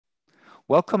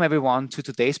Welcome everyone to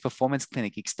today's Performance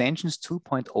Clinic Extensions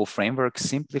 2.0 framework,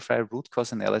 simplify root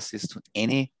cause analysis to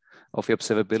any of your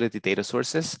observability data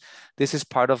sources. This is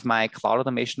part of my Cloud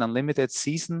Automation Unlimited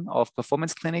season of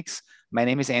performance clinics. My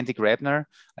name is Andy Grabner.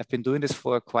 I've been doing this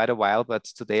for quite a while, but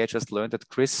today I just learned that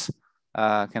Kris,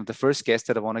 kind of the first guest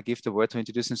that I want to give the word to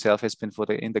introduce himself, has been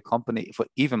in the company for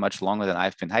even much longer than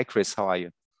I've been. Hi, Kris, how are you?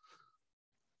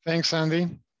 Thanks, Andy.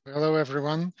 Hello,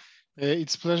 everyone.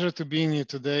 It's a pleasure to be here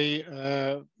today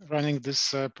running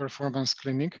this performance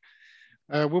clinic.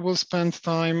 We will spend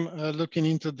time looking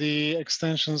into the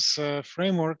extensions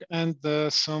framework and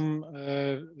some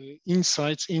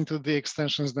insights into the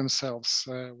extensions themselves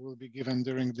will be given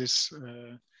during this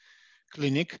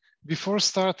clinic. Before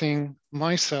starting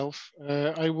myself,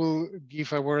 I will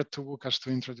give a word to Łukasz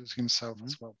to introduce himself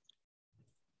as well.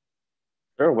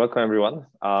 Sure, welcome everyone.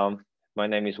 My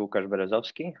name is Łukasz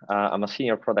Berezowski. I'm a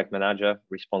senior product manager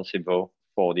responsible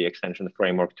for the extension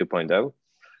framework 2.0.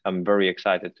 I'm very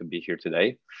excited to be here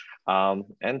today.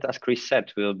 And as Kris said,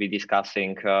 we'll be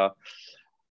discussing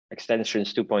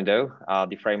extensions 2.0,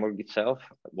 the framework itself,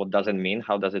 what does it mean,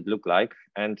 how does it look like?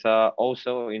 And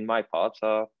also in my part,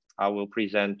 I will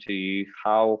present to you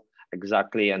how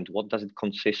exactly and what does it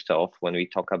consist of when we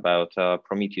talk about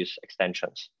Prometheus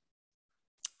extensions.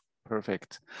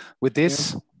 Perfect. With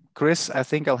this, Kris, I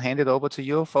think I'll hand it over to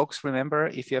you. Folks, remember,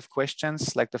 if you have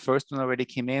questions, like the first one already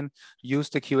came in, use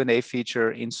the Q&A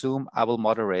feature in Zoom. I will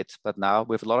moderate. But now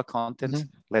we have a lot of content.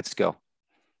 Let's go.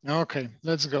 Okay,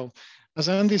 let's go. As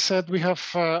Andy said, we have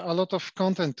a lot of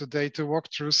content today to walk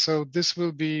through, so this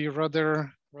will be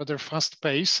rather fast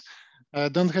pace.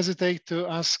 Don't hesitate to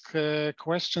ask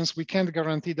questions. We can't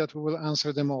guarantee that we will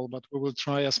answer them all, but we will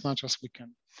try as much as we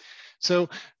can. So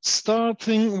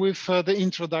starting with the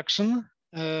introduction,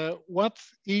 what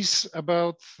is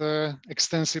about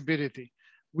extensibility?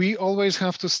 We always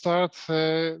have to start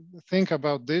think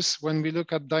about this when we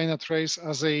look at Dynatrace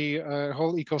as a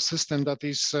whole ecosystem that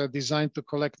is designed to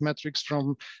collect metrics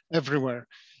from everywhere.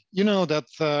 You know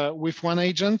that with one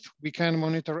agent, we can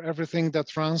monitor everything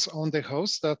that runs on the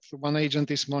host that one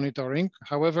agent is monitoring.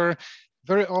 However,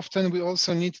 very often we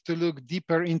also need to look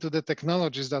deeper into the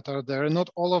technologies that are there. Not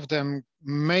all of them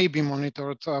may be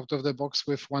monitored out of the box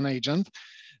with one agent.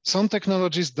 Some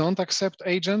technologies don't accept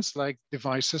agents like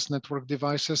devices, network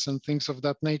devices, and things of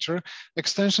that nature.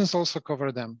 Extensions also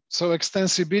cover them. So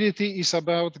extensibility is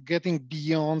about getting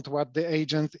beyond what the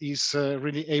agent is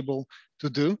really able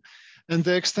to do. And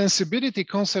the extensibility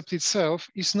concept itself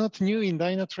is not new in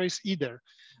Dynatrace either.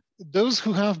 Those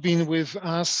who have been with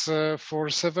us for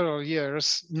several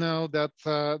years know that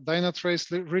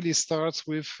Dynatrace really starts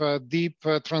with deep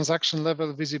transaction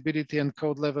level visibility and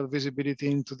code level visibility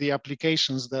into the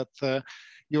applications that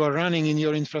you are running in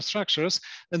your infrastructures.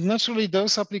 And naturally,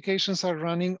 those applications are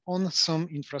running on some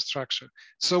infrastructure.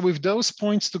 So with those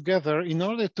points together, in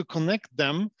order to connect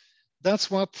them, that's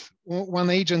what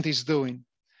one agent is doing.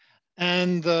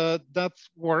 And that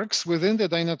works within the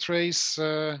Dynatrace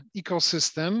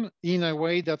ecosystem in a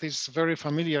way that is very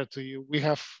familiar to you. We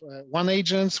have one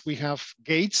agents, we have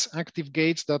gates, active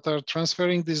gates that are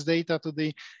transferring this data to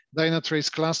the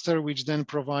Dynatrace cluster, which then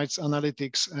provides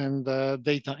analytics and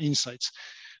data insights.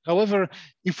 However,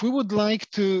 if we would like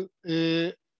to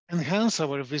enhance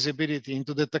our visibility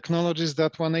into the technologies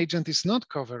that one agent is not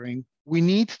covering, we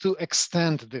need to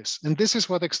extend this. And this is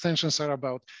what extensions are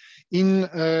about. In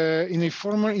a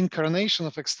former incarnation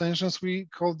of extensions, we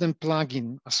call them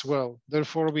plugin as well.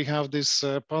 Therefore, we have these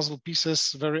puzzle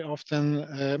pieces very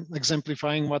often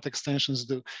exemplifying what extensions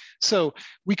do. So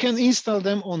we can install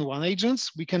them on one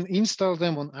agents, we can install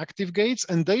them on active gates,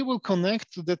 and they will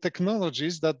connect to the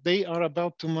technologies that they are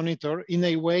about to monitor in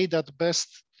a way that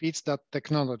best fits that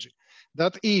technology.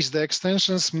 That is, the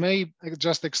extensions may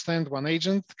just extend one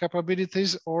agent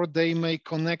capabilities, or they may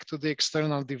connect to the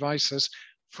external devices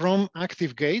from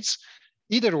active gates.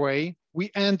 Either way, we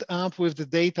end up with the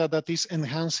data that is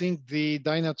enhancing the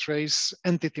Dynatrace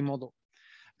entity model.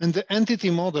 And the entity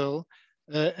model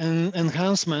and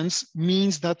enhancements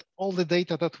means that all the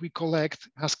data that we collect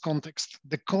has context.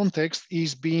 The context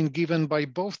is being given by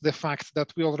both the fact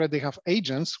that we already have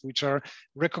agents, which are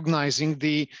recognizing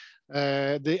the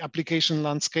application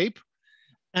landscape,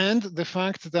 and the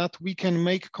fact that we can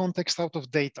make context out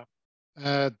of data.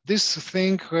 This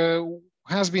thing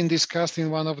has been discussed in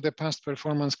one of the past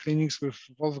performance clinics with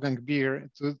Wolfgang Beer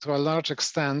to a large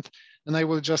extent. And I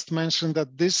will just mention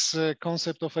that this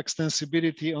concept of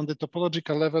extensibility on the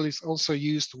topological level is also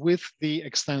used with the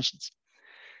extensions.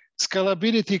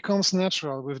 Scalability comes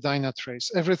natural with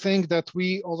Dynatrace. Everything that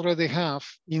we already have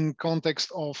in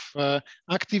context of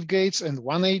active gates and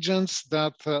one agents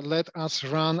that let us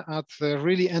run at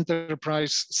really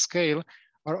enterprise scale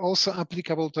are also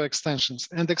applicable to extensions.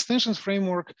 And Extensions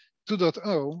Framework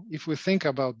 2.0, if we think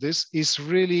about this, is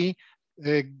really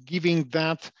giving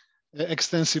that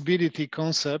extensibility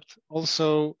concept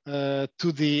also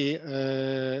to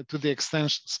the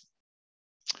extensions.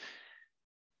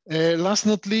 Last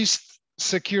not least,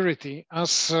 security. As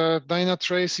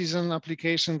Dynatrace is an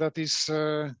application that is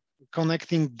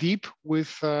connecting deep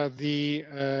with the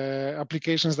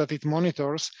applications that it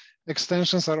monitors,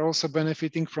 extensions are also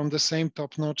benefiting from the same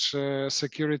top-notch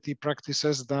security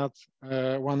practices that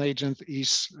one agent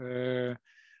is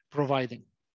providing.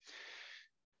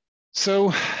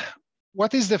 So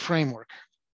what is the framework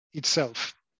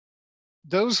itself?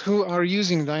 Those who are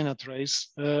using Dynatrace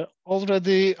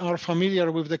already are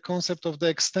familiar with the concept of the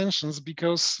extensions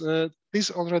because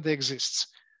this already exists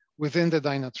within the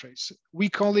Dynatrace. We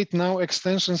call it now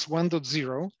Extensions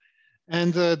 1.0,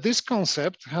 and this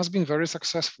concept has been very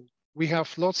successful. We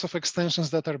have lots of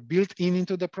extensions that are built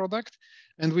into the product,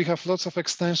 and we have lots of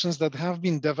extensions that have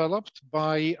been developed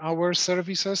by our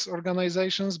services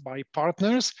organizations, by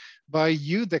partners, by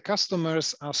you, the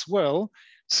customers as well.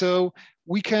 So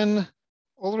we can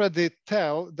already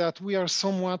tell that we are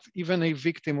somewhat even a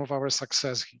victim of our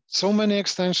success here. So many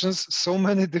extensions, so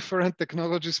many different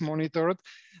technologies monitored.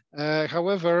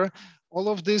 However, all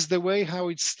of this, the way how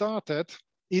it started,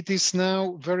 it is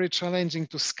now very challenging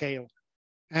to scale.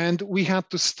 And we had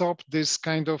to stop this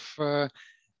kind of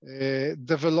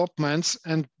developments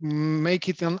and make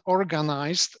it an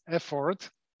organized effort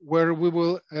where we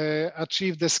will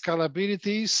achieve the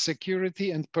scalability, security,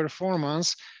 and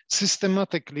performance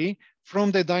systematically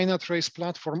from the Dynatrace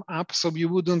platform app, so you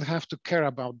wouldn't have to care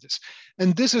about this.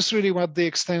 And this is really what the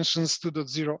Extensions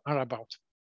 2.0 are about,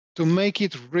 to make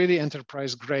it really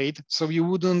enterprise grade, so you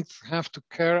wouldn't have to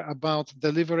care about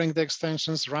delivering the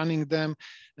extensions, running them,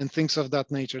 and things of that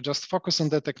nature. Just focus on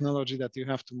the technology that you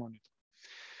have to monitor.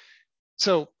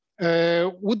 So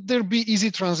would there be easy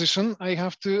transition? I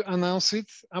have to announce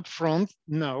it up front.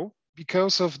 No,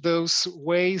 because of those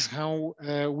ways how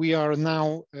we are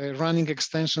now running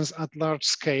extensions at large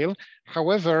scale.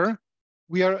 However,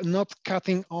 we are not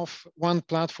cutting off one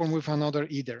platform with another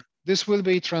either. This will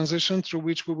be a transition through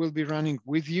which we will be running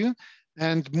with you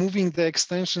and moving the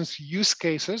extensions use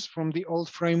cases from the old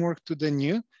framework to the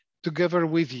new together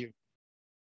with you.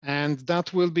 And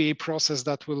that will be a process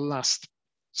that will last.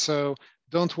 So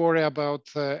don't worry about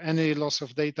any loss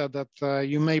of data that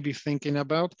you may be thinking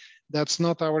about. That's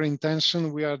not our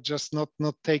intention. We are just not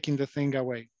taking the thing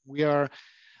away. We are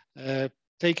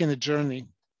taking a journey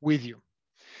with you.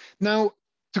 Now,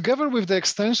 together with the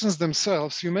extensions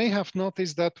themselves, you may have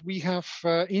noticed that we have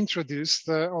introduced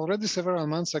already several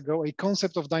months ago a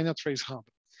concept of Dynatrace Hub.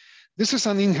 This is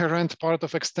an inherent part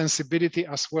of extensibility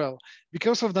as well.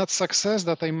 Because of that success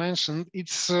that I mentioned,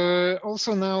 it's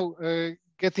also now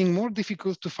getting more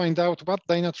difficult to find out what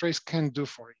Dynatrace can do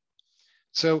for you.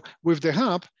 So with the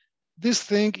hub, this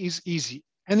thing is easy.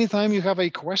 Anytime you have a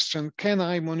question, can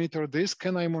I monitor this?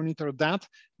 Can I monitor that?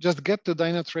 Just get to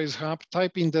Dynatrace Hub,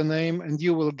 type in the name, and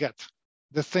you will get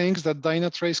the things that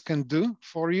Dynatrace can do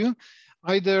for you,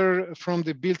 either from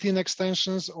the built-in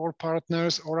extensions or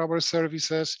partners or our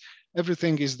services.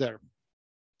 Everything is there.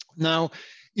 Now,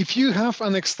 if you have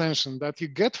an extension that you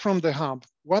get from the hub,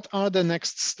 what are the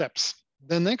next steps?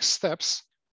 The next steps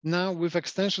now with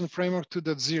Extension Framework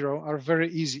 2.0 are very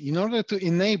easy. In order to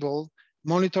enable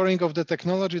monitoring of the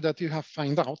technology that you have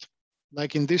found out,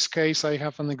 like in this case, I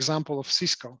have an example of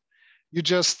Cisco. You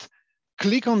just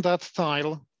click on that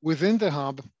tile within the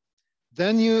hub,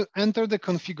 then you enter the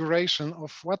configuration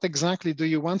of what exactly do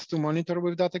you want to monitor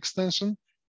with that extension,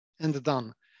 and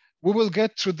done. We will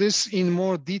get to this in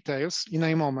more details in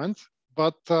a moment,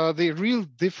 but the real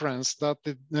difference that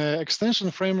the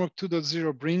Extension Framework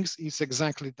 2.0 brings is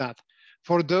exactly that.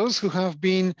 For those who have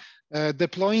been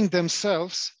deploying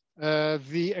themselves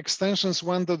the Extensions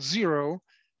 1.0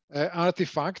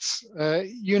 artifacts,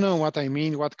 you know what I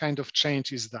mean, what kind of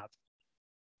change is that.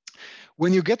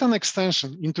 When you get an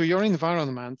extension into your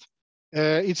environment,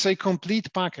 it's a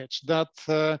complete package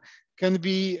that can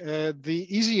be the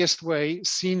easiest way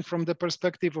seen from the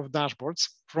perspective of dashboards,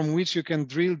 from which you can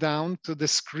drill down to the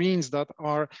screens that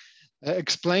are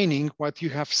explaining what you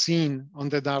have seen on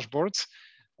the dashboards,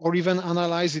 or even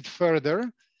analyze it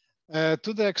further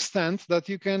to the extent that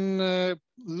you can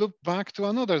look back to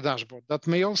another dashboard that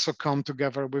may also come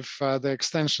together with the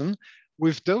extension.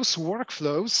 With those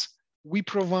workflows, we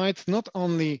provide not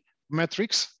only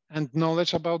metrics and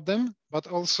knowledge about them, but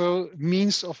also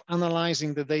means of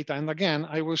analyzing the data. And again,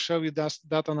 I will show you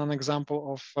that on an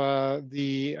example of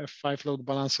the 5-load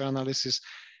balancer analysis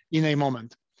in a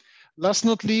moment. Last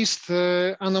not least,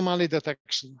 anomaly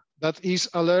detection. That is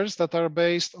alerts that are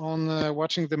based on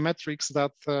watching the metrics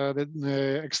that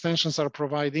the extensions are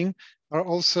providing are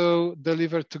also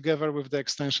delivered together with the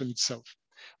extension itself.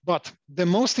 But the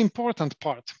most important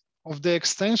part of the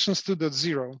extensions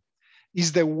 2.0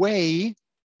 is the way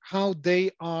how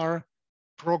they are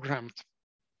programmed.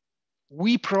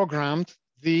 We programmed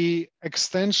the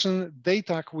extension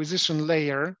data acquisition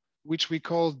layer, which we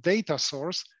call data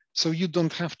source, so you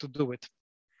don't have to do it.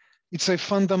 It's a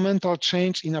fundamental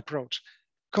change in approach.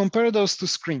 Compare those two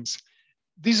screens.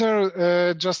 These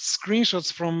are just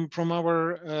screenshots from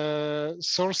our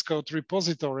source code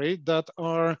repository that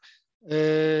are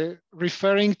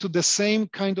referring to the same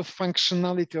kind of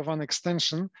functionality of an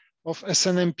extension of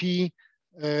SNMP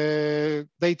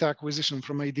data acquisition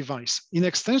from a device. In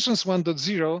extensions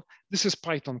 1.0, this is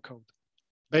Python code.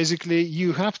 Basically,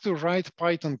 you have to write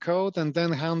Python code and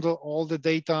then handle all the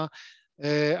data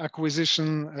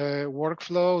acquisition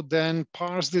workflow, then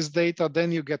parse this data,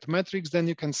 then you get metrics, then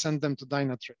you can send them to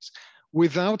Dynatrace.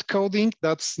 Without coding,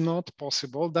 that's not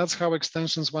possible. That's how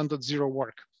extensions 1.0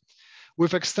 work.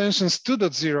 With extensions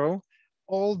 2.0,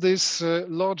 all this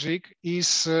logic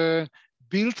is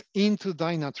built into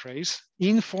Dynatrace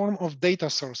in form of data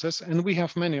sources, and we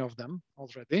have many of them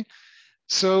already.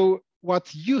 So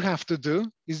what you have to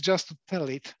do is just to tell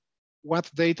it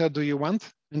what data do you want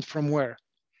and from where.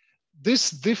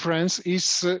 This difference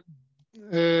is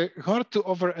hard to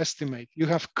overestimate. You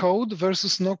have code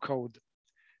versus no code.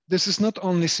 This is not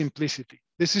only simplicity,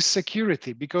 this is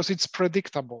security because it's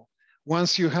predictable.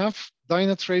 Once you have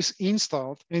Dynatrace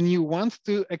installed and you want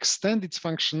to extend its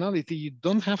functionality, you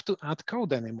don't have to add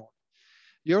code anymore.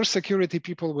 Your security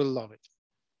people will love it.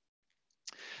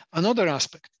 Another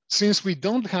aspect, since we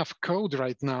don't have code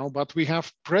right now, but we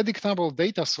have predictable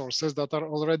data sources that are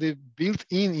already built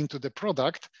into the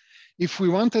product, if we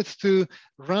wanted to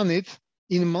run it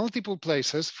in multiple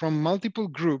places from multiple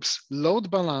groups,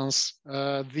 load balance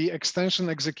the extension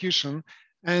execution,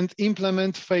 and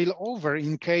implement failover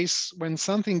in case when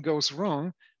something goes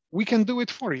wrong, we can do it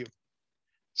for you.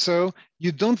 So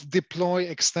you don't deploy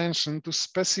extension to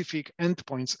specific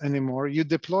endpoints anymore. You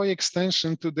deploy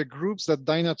extension to the groups that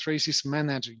Dynatrace is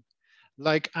managing,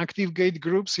 like ActiveGate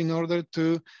groups in order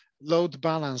to load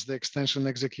balance the extension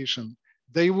execution.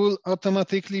 They will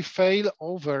automatically fail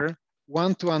over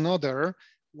one to another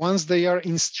once they are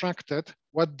instructed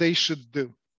what they should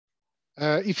do.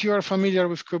 If you are familiar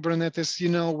with Kubernetes, you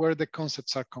know where the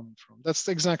concepts are coming from. That's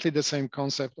exactly the same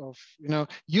concept of,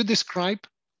 you describe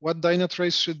what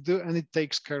Dynatrace should do and it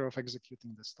takes care of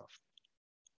executing the stuff.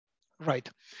 Right.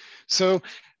 So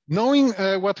knowing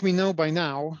what we know by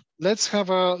now, let's have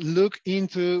a look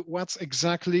into what's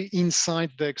exactly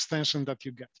inside the extension that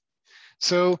you get.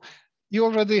 So you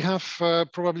already have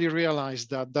probably realized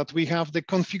that we have the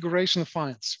configuration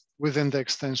files within the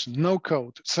extension, no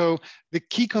code. So the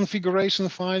key configuration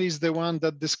file is the one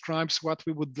that describes what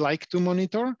we would like to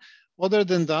monitor. Other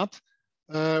than that,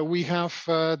 we have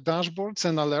dashboards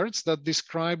and alerts that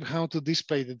describe how to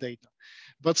display the data.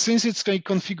 But since it's a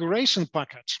configuration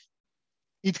package,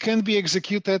 it can be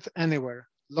executed anywhere,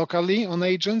 locally on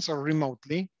agents or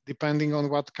remotely, depending on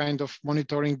what kind of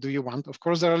monitoring do you want. Of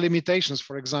course, there are limitations.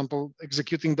 For example,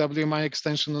 executing WMI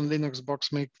extension on Linux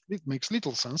box makes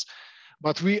little sense.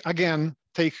 But we, again,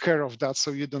 take care of that so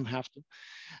you don't have to.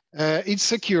 It's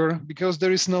secure because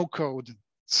there is no code.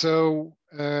 So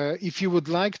if you would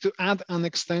like to add an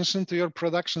extension to your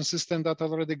production system that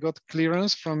already got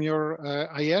clearance from your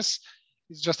IS,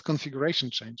 it's just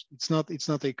configuration change. It's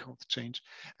not a code change.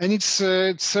 And it's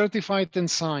certified and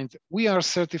signed. We are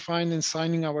certifying and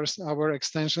signing our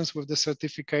extensions with the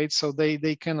certificate, so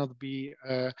they cannot be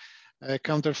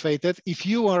counterfeited. If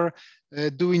you are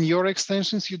doing your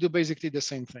extensions, you do basically the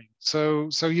same thing. So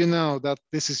you know that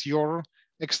this is your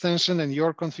extension and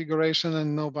your configuration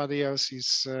and nobody else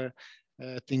is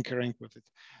tinkering with it.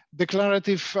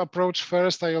 Declarative approach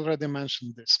first, I already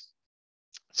mentioned this.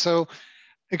 So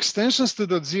extensions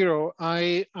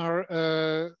 2.0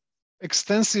 are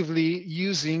extensively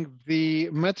using the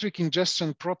metric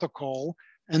ingestion protocol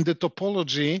and the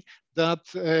topology that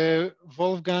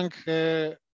Wolfgang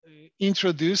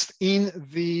introduced in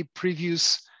the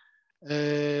previous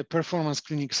performance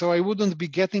clinic. So I wouldn't be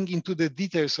getting into the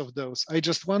details of those. I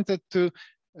just wanted to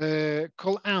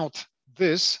call out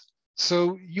this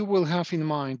so you will have in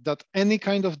mind that any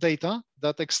kind of data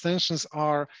that extensions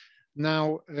are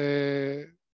now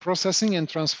processing and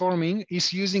transforming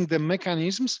is using the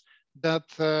mechanisms that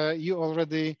you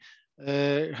already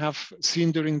have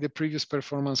seen during the previous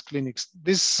performance clinics.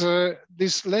 This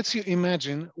lets you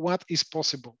imagine what is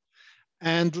possible.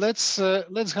 And let's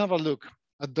have a look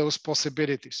at those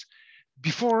possibilities.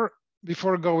 Before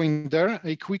going there,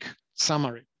 a quick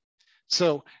summary.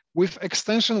 So with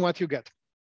extension, what you get?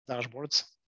 Dashboards,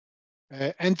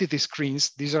 entity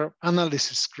screens. These are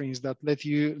analysis screens that let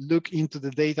you look into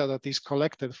the data that is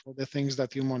collected for the things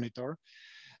that you monitor.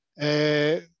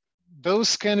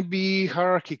 Those can be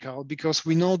hierarchical because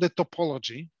we know the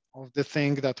topology of the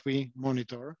thing that we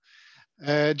monitor.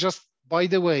 Just by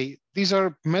the way, these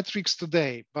are metrics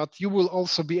today, but you will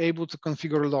also be able to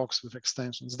configure logs with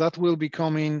extensions. That will be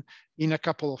coming in a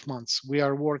couple of months. We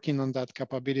are working on that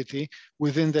capability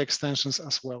within the extensions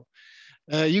as well.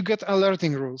 You get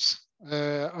alerting rules,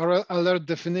 or alert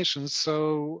definitions.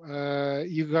 So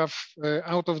you have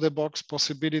out-of-the-box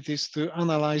possibilities to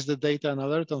analyze the data and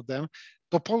alert of them.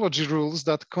 Topology rules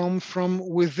that come from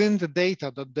within the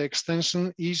data that the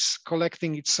extension is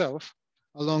collecting itself,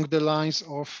 along the lines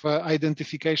of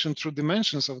identification through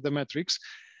dimensions of the metrics.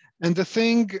 And the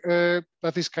thing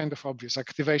that is kind of obvious,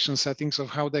 activation settings of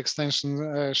how the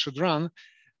extension should run.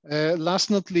 Last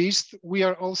not least, we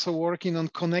are also working on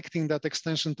connecting that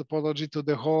extension topology to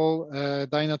the whole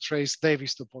Dynatrace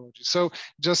Davis topology. So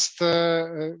just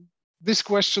this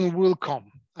question will come,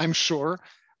 I'm sure,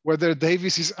 whether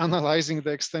Davis is analyzing the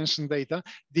extension data.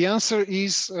 The answer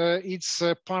is it's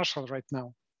partial right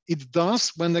now. It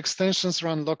does when extensions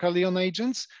run locally on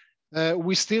agents.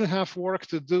 We still have work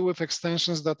to do with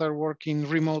extensions that are working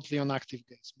remotely on active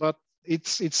gates, but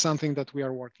it's something that we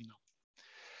are working on.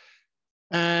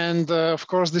 And of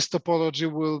course, this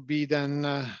topology will be then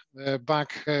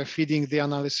back feeding the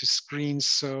analysis screens.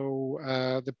 So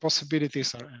the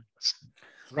possibilities are endless.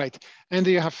 Right. And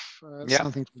do you have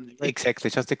something to do, right? Exactly.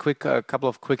 Just a quick couple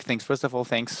of quick things. First of all,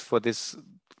 thanks for this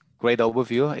great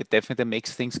overview. It definitely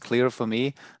makes things clear for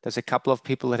me. There's a couple of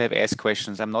people that have asked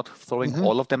questions. I'm not throwing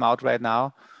all of them out right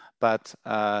now, but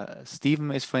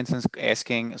Stephen is, for instance,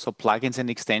 asking, so plugins and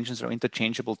extensions are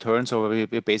interchangeable terms, or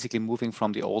we're basically moving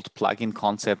from the old plugin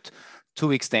concept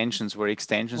to extensions, where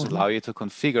extensions allow you to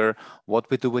configure what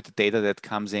we do with the data that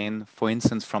comes in, for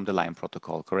instance, from the LIME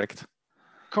protocol, correct?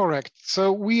 Correct.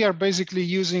 So we are basically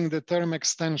using the term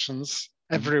extensions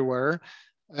everywhere.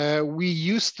 We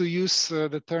used to use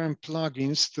the term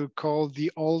plugins to call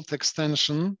the old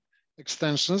extensions.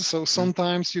 So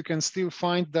sometimes you can still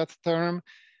find that term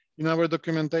in our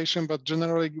documentation, but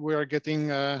generally we are getting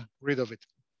rid of it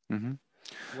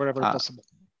wherever possible.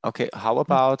 Okay, how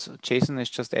about, Jason is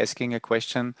just asking a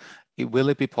question. Will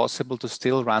it be possible to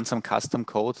still run some custom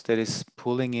code that is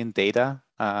pulling in data?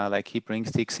 Like he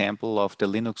brings the example of the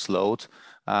Linux load,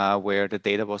 where the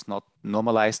data was not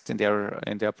normalized in their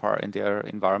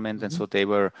environment, and so they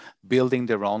were building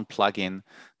their own plugin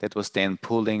that was then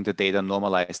pulling the data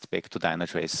normalized back to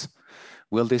Dynatrace.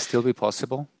 Will this still be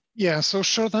possible? Yeah. So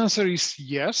short answer is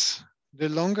yes. The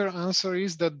longer answer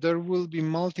is that there will be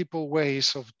multiple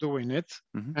ways of doing it.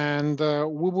 And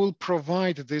we will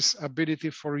provide this ability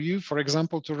for you, for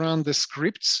example, to run the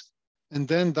scripts, and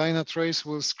then Dynatrace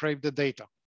will scrape the data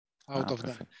out of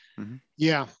them.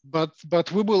 Yeah,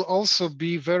 but we will also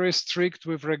be very strict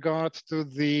with regard to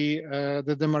the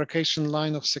demarcation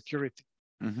line of security.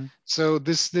 So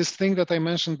this thing that I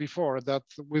mentioned before, that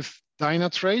with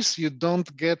Dynatrace, you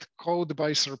don't get code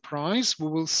by surprise. We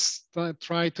will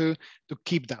try to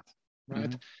keep that,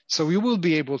 right? So you will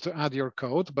be able to add your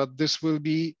code, but this will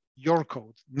be your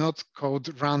code, not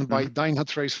code run by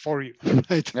Dynatrace for you,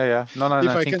 right? Yeah. No,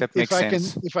 I think that makes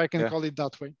sense. If I can call it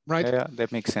that way, right? Yeah,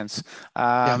 that makes sense.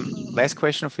 Last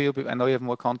question for you. I know you have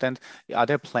more content. Are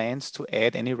there plans to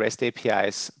add any REST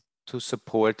APIs to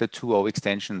support the 2.0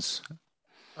 extensions?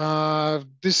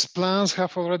 These plans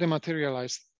have already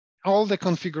materialized. All the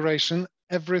configuration,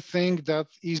 everything that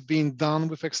is being done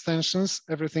with extensions,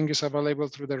 everything is available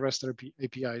through the REST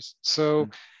APIs. So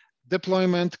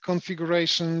deployment,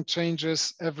 configuration,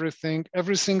 changes, everything,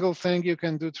 every single thing you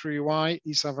can do through UI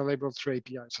is available through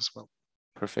APIs as well.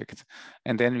 Perfect.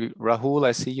 And then Rahul,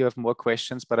 I see you have more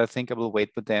questions, but I think I will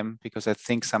wait with them because I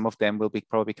think some of them will be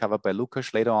probably covered by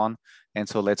Łukasz later on. And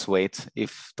so let's wait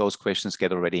if those questions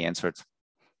get already answered.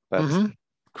 But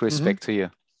Kris, back to you.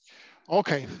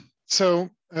 Okay, so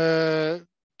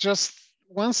just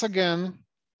once again,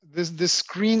 this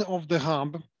screen of the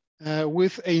hub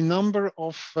with a number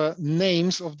of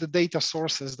names of the data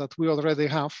sources that we already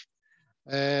have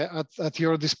at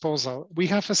your disposal. We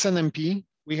have SNMP,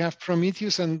 we have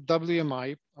Prometheus and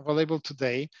WMI available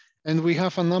today, and we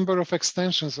have a number of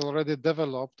extensions already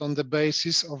developed on the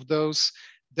basis of those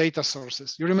data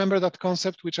sources. You remember that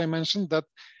concept which I mentioned, that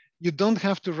you don't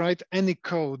have to write any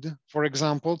code, for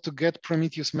example, to get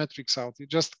Prometheus metrics out. You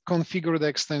just configure the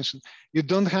extension. You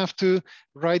don't have to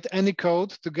write any code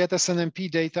to get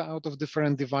SNMP data out of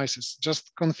different devices.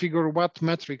 Just configure what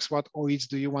metrics, what OIDs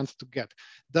do you want to get.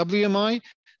 WMI,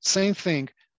 same thing.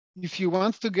 If you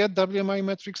want to get WMI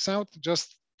metrics out,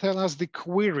 just tell us the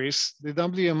queries, the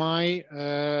WMI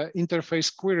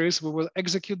interface queries. We will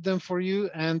execute them for you,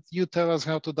 and you tell us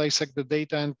how to dissect the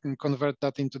data and convert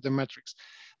that into the metrics.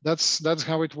 That's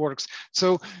how it works.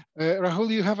 So,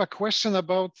 Rahul, you have a question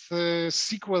about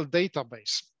SQL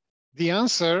database. The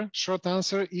answer, short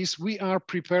answer, is we are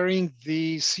preparing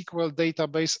the SQL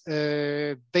database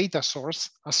data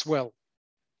source as well.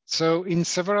 So in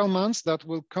several months that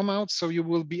will come out, so you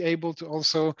will be able to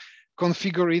also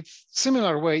configure it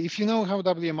similar way. If you know how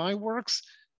WMI works,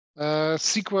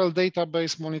 SQL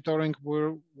database monitoring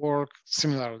will work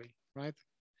similarly, right?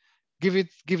 Give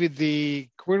it the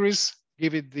queries,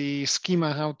 give it the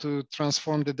schema how to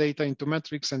transform the data into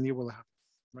metrics, and you will have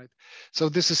it, right? So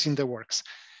this is in the works.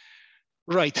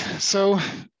 Right, so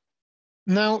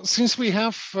now since we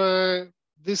have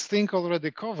this thing already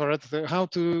covered,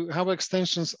 how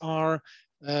extensions are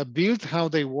built, how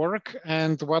they work,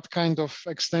 and what kind of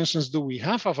extensions do we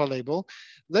have available,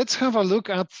 let's have a look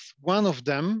at one of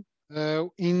them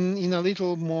in a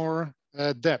little more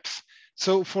depth.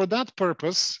 So for that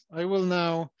purpose, I will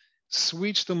now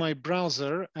switch to my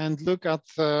browser and look at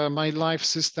my live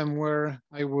system, where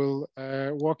I will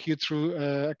walk you through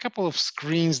a couple of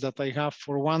screens that I have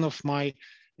for one of my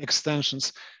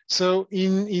extensions. So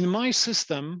in my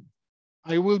system,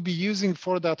 I will be using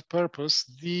for that purpose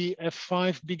the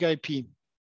F5 Big IP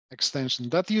extension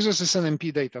that uses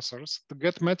SNMP data source to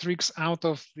get metrics out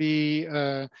of the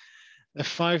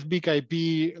F5 Big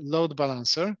IP load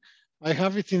balancer. I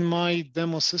have it in my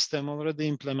demo system already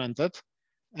implemented.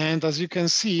 And as you can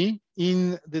see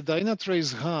in the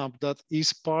Dynatrace hub that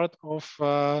is part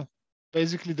of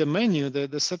basically the menu,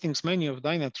 the settings menu of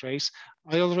Dynatrace,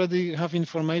 I already have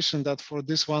information that for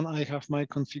this one, I have my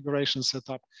configuration set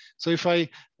up. So if I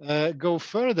go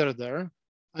further there,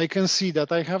 I can see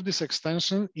that I have this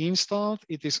extension installed.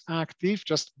 It is active.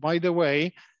 Just by the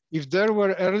way, if there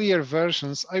were earlier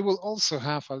versions, I will also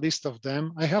have a list of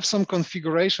them. I have some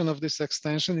configuration of this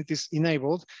extension. It is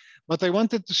enabled, but I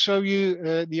wanted to show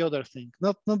you the other thing,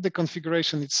 not the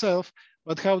configuration itself,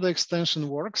 but how the extension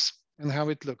works and how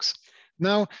it looks.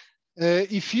 Now,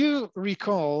 if you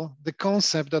recall the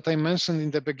concept that I mentioned in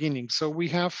the beginning, so we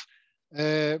have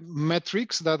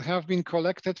metrics that have been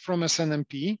collected from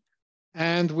SNMP,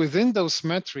 and within those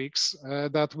metrics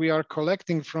that we are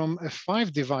collecting from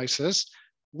F5 devices,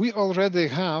 we already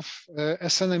have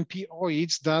SNMP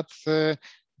OIDs that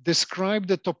describe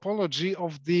the topology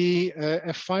of the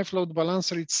F5 load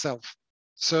balancer itself.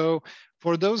 So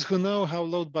for those who know how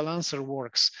load balancer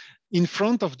works, in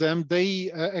front of them, they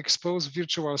expose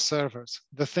virtual servers,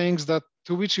 the things that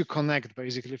to which you connect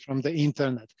basically from the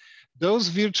internet. Those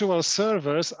virtual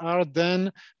servers are then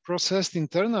processed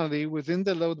internally within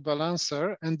the load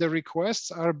balancer, and the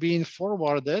requests are being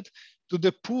forwarded to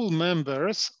the pool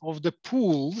members of the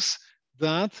pools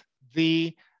that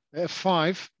the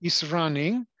F5 is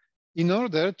running in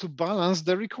order to balance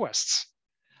the requests.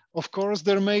 Of course,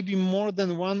 there may be more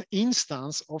than one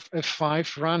instance of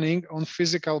F5 running on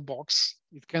physical box.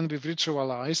 It can be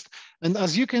virtualized. And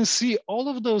as you can see, all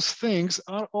of those things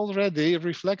are already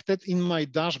reflected in my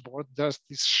dashboard that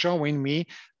is showing me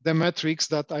the metrics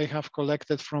that I have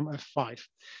collected from F5.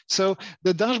 So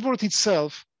the dashboard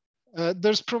itself,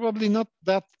 there's probably not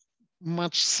that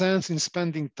much sense in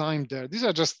spending time there. These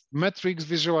are just metrics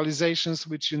visualizations,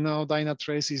 which you know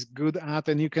Dynatrace is good at,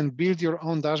 and you can build your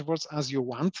own dashboards as you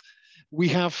want. We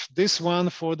have this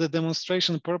one for the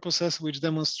demonstration purposes, which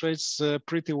demonstrates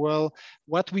pretty well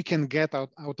what we can get out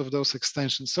of those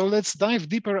extensions. So let's dive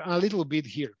deeper a little bit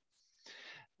here.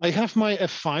 I have my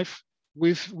F5,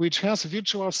 which has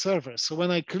virtual servers. So when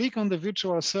I click on the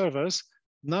virtual servers,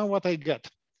 now what I get?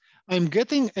 I'm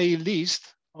getting a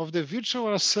list of the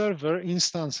virtual server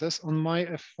instances on my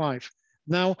F5.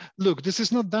 Now, look, this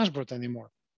is not dashboard anymore.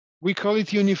 We call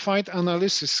it unified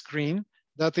analysis screen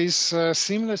that is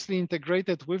seamlessly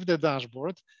integrated with the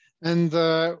dashboard. And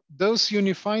those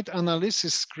unified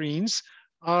analysis screens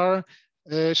are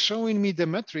showing me the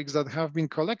metrics that have been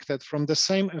collected from the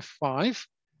same F5.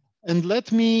 And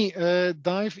let me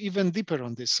dive even deeper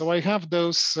on this. So I have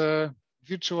those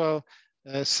virtual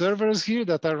servers here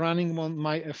that are running on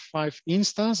my F5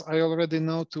 instance. I already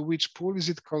know to which pool is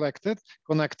it connected.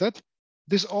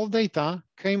 This all data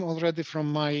came already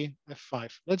from my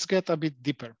F5. Let's get a bit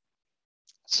deeper.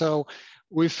 So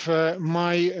With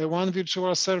my one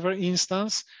virtual server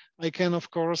instance, I can, of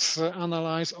course,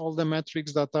 analyze all the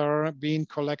metrics that are being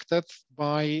collected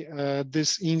by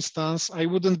this instance. I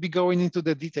wouldn't be going into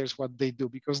the details what they do,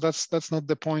 because that's not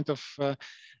the point of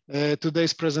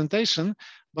today's presentation.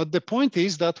 But the point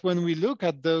is that when we look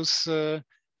at those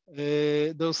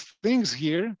things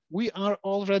here, we are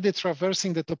already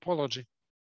traversing the topology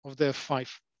of the F5.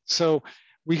 So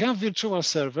we have virtual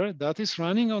server that is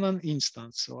running on an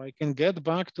instance. So I can get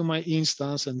back to my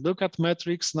instance and look at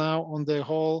metrics now on the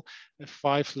whole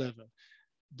F5 level.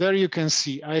 There you can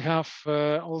see I have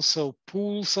also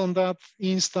pools on that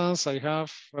instance. I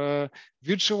have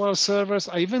virtual servers.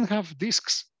 I even have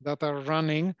disks that are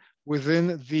running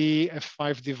within the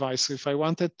F5 device. So if I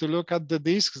wanted to look at the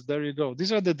disks, there you go.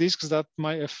 These are the disks that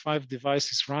my F5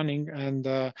 device is running,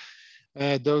 and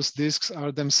those disks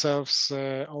are themselves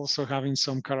also having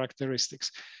some characteristics.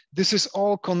 This is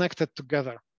all connected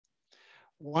together.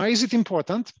 Why is it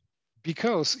important?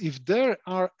 Because if there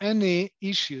are any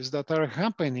issues that are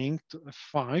happening to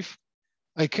F5,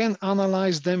 I can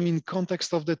analyze them in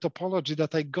context of the topology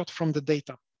that I got from the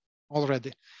data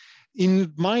already.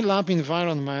 In my lab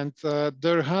environment,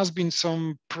 there has been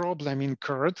some problem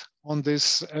incurred on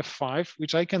this F5,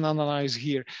 which I can analyze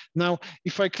here. Now,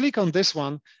 if I click on this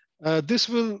one, this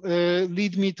will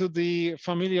lead me to the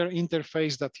familiar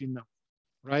interface that you know,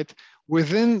 right?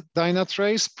 Within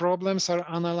Dynatrace, problems are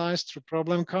analyzed through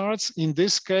problem cards. In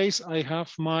this case, I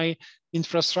have my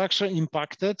infrastructure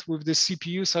impacted with the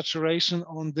CPU saturation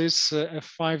on this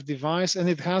F5 device, and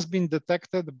it has been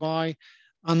detected by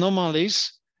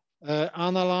anomalies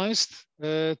analyzed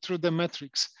through the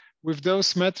metrics. With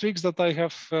those metrics that I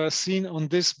have seen on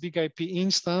this big IP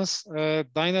instance,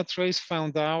 Dynatrace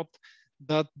found out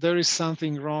that there is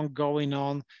something wrong going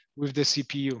on with the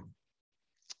CPU.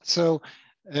 So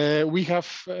we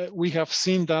have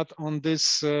seen that on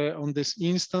this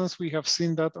instance. We have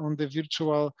seen that on the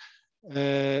virtual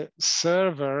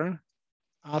server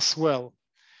as well.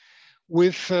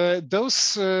 With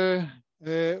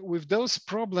those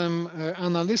problem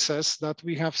analysis that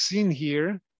we have seen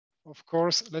here, of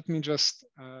course, let me just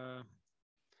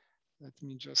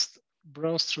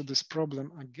browse through this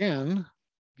problem again,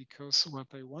 because what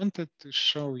I wanted to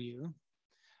show you,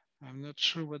 I'm not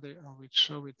sure whether I will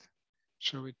show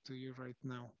it to you right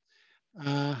now.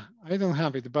 I don't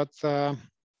have it, but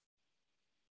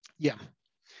yeah.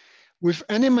 With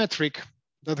any metric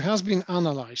that has been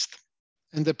analyzed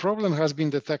and the problem has been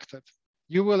detected,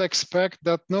 you will expect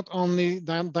that not only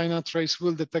Dynatrace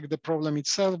will detect the problem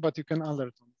itself, but you can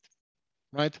alert on it,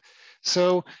 right?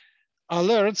 So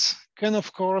alerts can,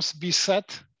 of course, be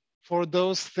set for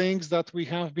those things that we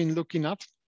have been looking at.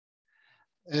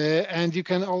 And you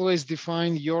can always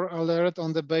define your alert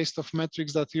on the basis of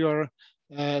metrics that you are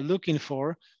looking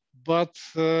for. But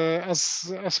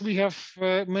as we have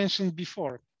mentioned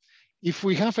before, if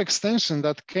we have extension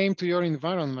that came to your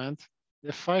environment,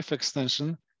 the F5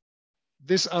 extension,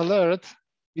 this alert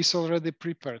is already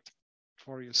prepared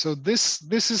for you. So this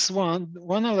is one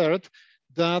alert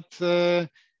that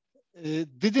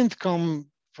didn't come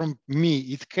from me.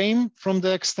 It came from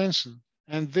the extension,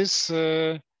 and this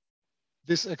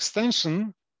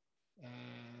extension,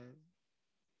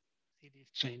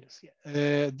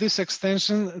 this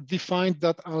extension defined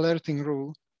that alerting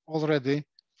rule already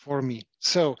for me.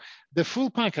 So the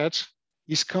full package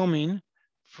is coming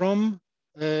from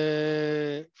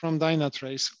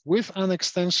Dynatrace with an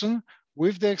extension,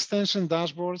 with the extension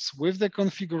dashboards, with the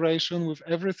configuration, with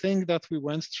everything that we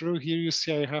went through. Here you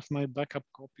see I have my backup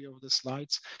copy of the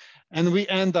slides, and we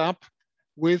end up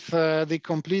with the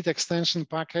complete extension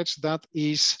package that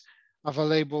is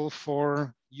available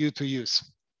for you to use.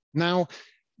 Now,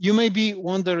 you may be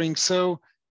wondering, so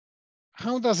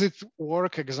how does it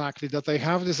work exactly that I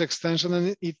have this extension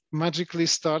and it magically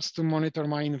starts to monitor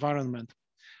my environment?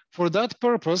 For that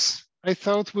purpose, I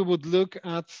thought we would look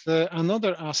at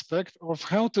another aspect of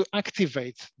how to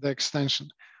activate the extension.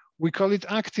 We call it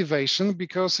activation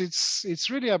because it's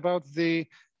really about the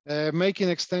making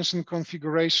extension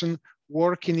configuration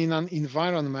working in an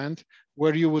environment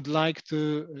where you would like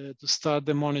to start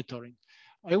the monitoring.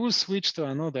 I will switch to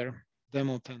another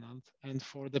demo tenant, and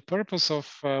for the purpose of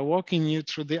walking you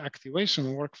through the activation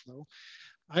workflow,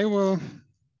 I will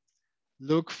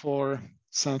look for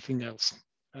something else.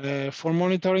 For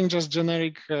monitoring, just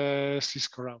generic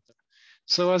Cisco router.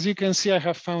 So as you can see, I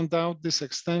have found out this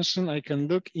extension. I can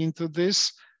look into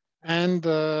this, and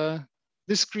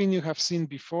this screen you have seen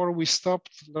before. We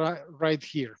stopped right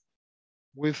here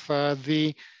with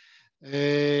the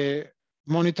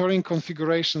monitoring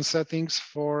configuration settings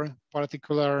for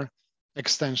particular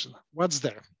extension. What's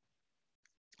there?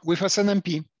 With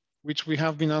SNMP, which we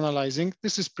have been analyzing,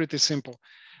 this is pretty simple.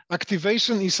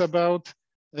 Activation is about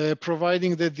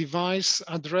providing the device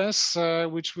address,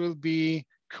 which will be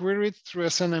queried through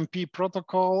SNMP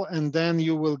protocol, and then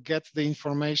you will get the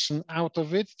information out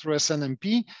of it through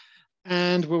SNMP,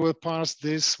 and we will parse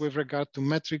this with regard to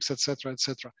metrics, etc.,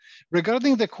 etc.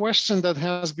 Regarding the question that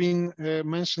has been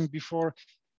mentioned before,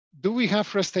 do we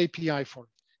have REST API for it?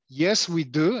 Yes, we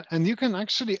do, and you can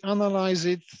actually analyze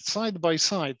it side by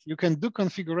side. You can do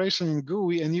configuration in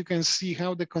GUI, and you can see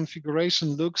how the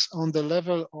configuration looks on the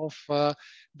level of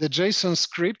the JSON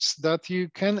scripts that you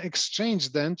can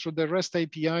exchange then through the REST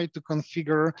API to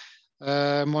configure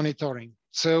monitoring.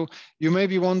 So you may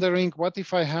be wondering, what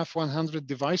if I have 100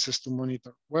 devices to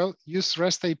monitor? Well, use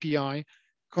REST API,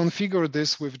 configure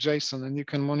this with JSON, and you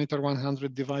can monitor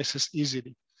 100 devices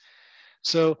easily.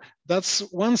 So that's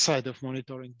one side of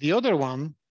monitoring. The other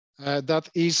one that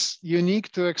is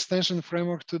unique to Extension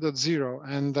Framework 2.0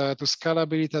 and to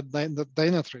scalability that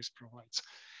Dynatrace provides.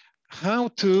 How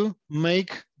to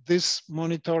make this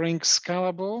monitoring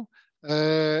scalable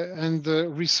and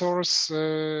resource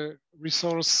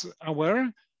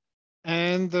aware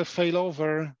and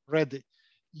failover ready.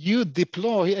 You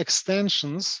deploy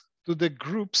extensions to the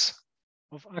groups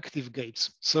of active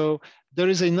gates. So there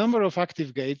is a number of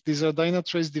active gates. These are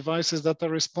Dynatrace devices that are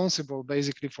responsible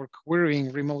basically for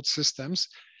querying remote systems.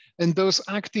 And those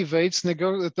active gates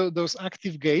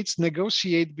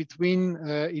negotiate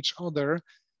between each other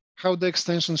how the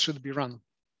extension should be run.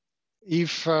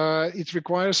 If it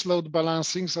requires load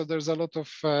balancing, so there's a lot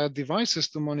of devices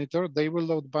to monitor, they will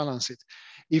load balance it.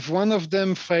 If one of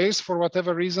them fails for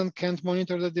whatever reason, can't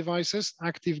monitor the devices,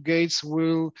 active gates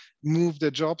will move the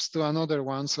jobs to another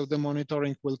one, so the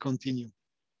monitoring will continue.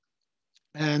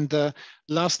 And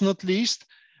last not least,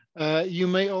 you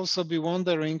may also be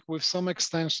wondering, with some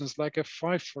extensions like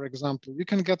F5, for example, you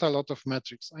can get a lot of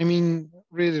metrics. I mean,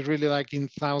 really, really like in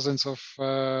thousands of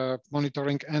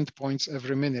monitoring endpoints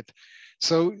every minute.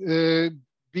 So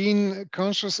being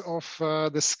conscious of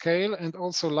the scale and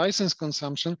also license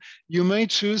consumption, you may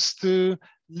choose to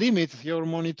limit your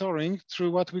monitoring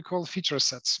through what we call feature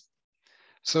sets.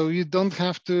 So you don't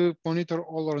have to monitor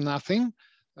all or nothing.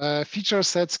 Feature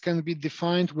sets can be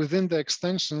defined within the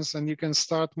extensions, and you can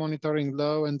start monitoring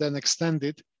low and then extend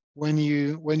it when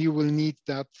you will need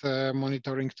that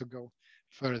monitoring to go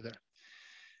further.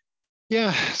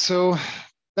 Yeah, so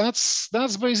that's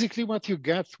basically what you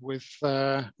get with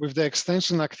the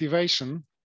extension activation.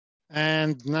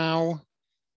 And now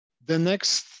the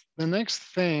next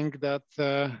thing that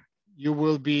you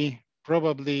will be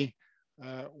probably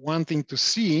wanting to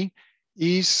see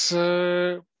is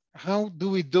how do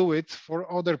we do it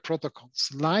for other protocols,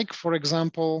 like, for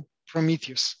example,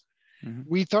 Prometheus. Mm-hmm.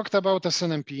 We talked about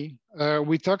SNMP.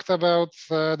 We talked about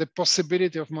the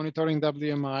possibility of monitoring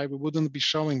WMI. We wouldn't be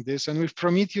showing this. And with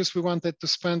Prometheus, we wanted to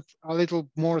spend a little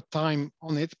more time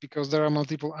on it because there are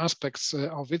multiple aspects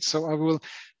of it. So I will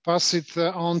pass it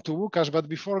on to Łukasz. But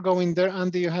before going there,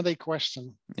 Andy, you had a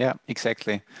question. Yeah,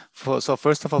 exactly. So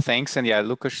first of all, thanks. And yeah,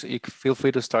 Łukasz, you feel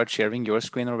free to start sharing your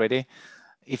screen already.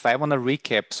 If I want to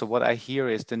recap, so what I hear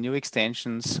is the new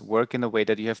extensions work in a way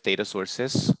that you have data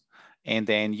sources, and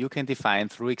then you can define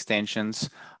through extensions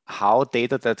how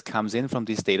data that comes in from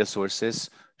these data sources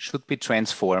should be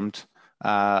transformed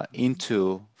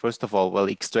into, first of all, well,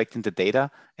 extracting the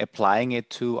data, applying it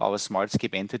to our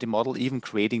Smartscape entity model, even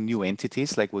creating new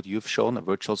entities like what you've shown,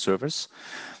 virtual servers.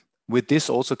 With this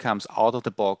also comes out of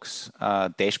the box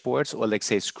dashboards, or like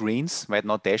say screens, right?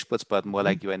 Not dashboards, but more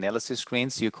like your analysis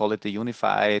screens. You call it the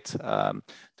unified,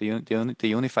 the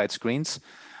unified screens.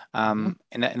 And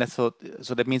I thought,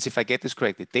 so that means if I get this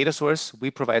correctly, data source,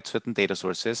 we provide certain data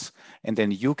sources, and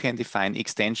then you can define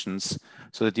extensions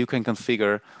so that you can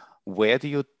configure where do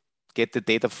you get the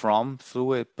data from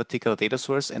through a particular data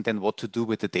source, and then what to do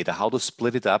with the data, how to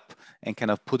split it up and kind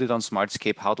of put it on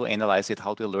Smartscape, how to analyze it,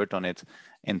 how to alert on it,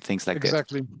 and things like that.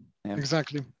 Yeah.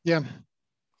 Exactly. Yeah.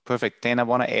 Perfect. Then I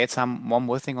want to add one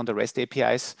more thing on the REST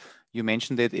APIs. You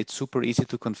mentioned it. It's super easy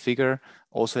to configure,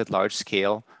 also at large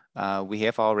scale. We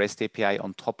have our REST API.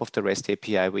 On top of the REST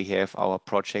API, we have our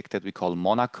project that we call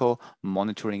Monaco,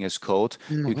 monitoring as code.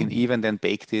 You can even then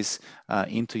bake this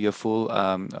into your full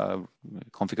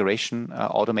configuration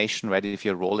automation, right? If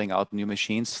you're rolling out new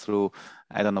machines through,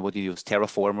 I don't know what you use,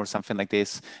 Terraform or something like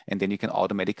this, and then you can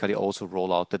automatically also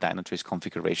roll out the Dynatrace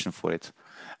configuration for it.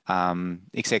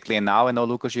 Exactly. And now I know,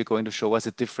 Łukasz, you're going to show us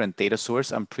a different data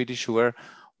source. I'm pretty sure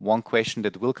one question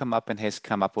that will come up and has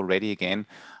come up already again,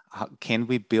 how can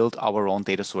we build our own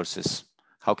data sources?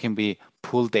 How can we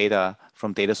pull data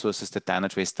from data sources that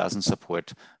Dynatrace doesn't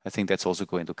support? I think that's also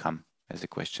going to come as a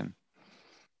question.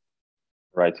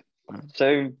 Right.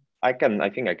 So I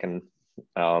think I can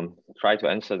try to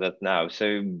answer that now.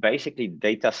 So basically,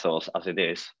 data source as it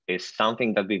is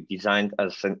something that we've designed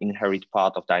as an inherent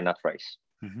part of Dynatrace.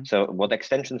 So what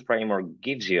extension framework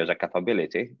gives you as a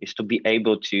capability is to be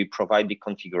able to provide the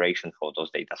configuration for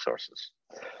those data sources.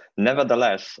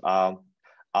 Nevertheless,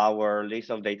 our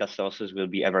list of data sources will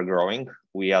be ever growing.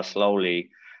 We are slowly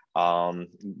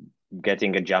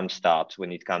getting a jump start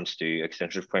when it comes to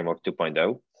extension framework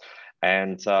 2.0.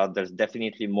 And there's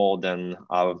definitely more than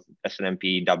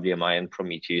SNMP, WMI, and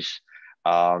Prometheus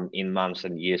in months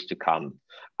and years to come.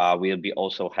 We'll be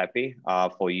also happy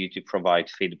for you to provide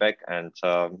feedback and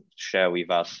share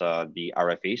with us the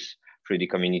RFEs through the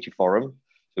community forum.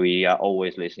 We are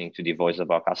always listening to the voice of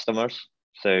our customers.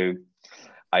 So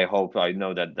I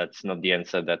know that that's not the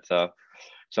answer that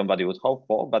somebody would hope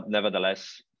for, but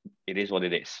nevertheless, it is what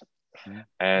it is.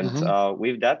 And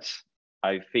with that,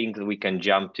 I think we can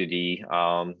jump to the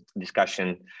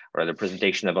discussion or the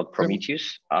presentation about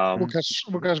Prometheus.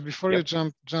 Łukasz, before you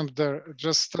jump there,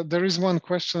 just there is one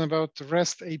question about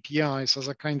REST APIs as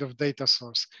a kind of data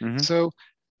source. So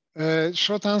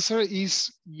short answer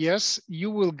is yes, you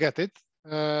will get it.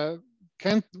 We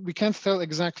can't tell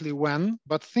exactly when,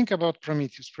 but think about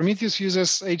Prometheus. Prometheus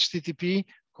uses HTTP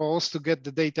calls to get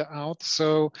the data out.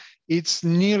 So it's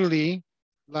nearly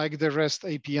like the REST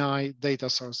API data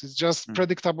source. It's just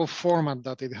predictable format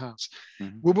that it has.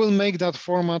 We will make that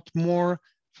format more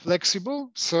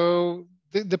flexible. So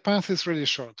the path is really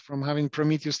short from having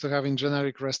Prometheus to having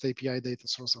generic REST API data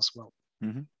source as well.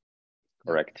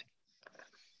 Correct.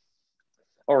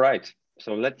 All right.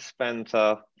 So let's spend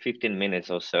 15 minutes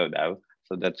or so now,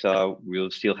 so that we'll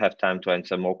still have time to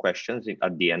answer more questions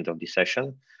at the end of the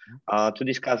session to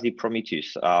discuss the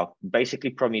Prometheus.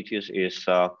 Basically, Prometheus is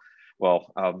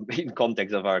in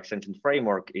context of our extension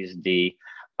framework, is the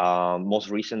most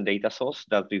recent data source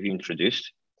that we've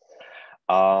introduced.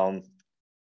 Let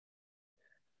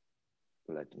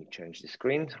me change the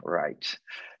screen. Right.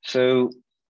 So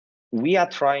we are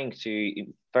trying to,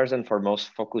 first and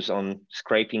foremost, focus on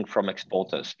scraping from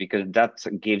exporters, because that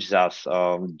gives us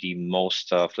the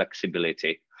most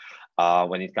flexibility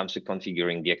when it comes to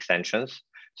configuring the extensions.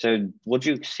 So what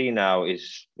you see now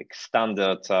is like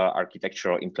standard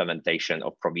architectural implementation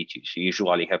of Prometheus. You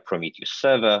usually have Prometheus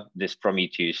server. This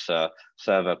Prometheus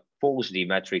server pulls the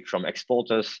metric from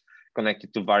exporters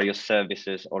connected to various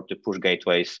services or to push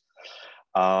gateways.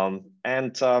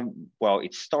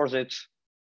 It stores it.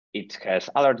 It has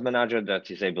alert manager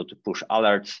that is able to push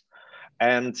alerts.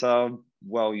 And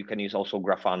you can use also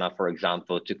Grafana, for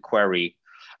example, to query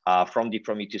from the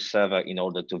Prometheus server in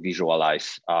order to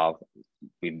visualize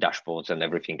with dashboards and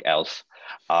everything else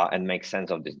and make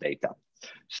sense of this data.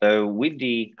 So with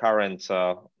the current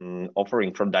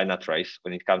offering from Dynatrace,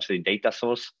 when it comes to the data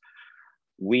source,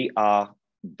 we are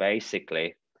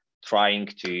basically trying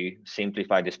to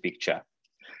simplify this picture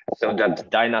so that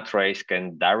Dynatrace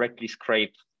can directly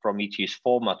scrape Prometheus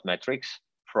format metrics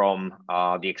from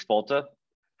the exporter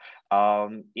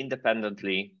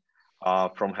independently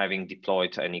from having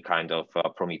deployed any kind of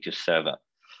Prometheus server.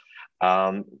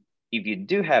 If you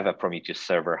do have a Prometheus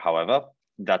server, however,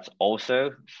 that's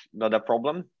also not a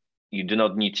problem. You do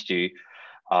not need to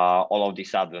all of a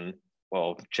sudden,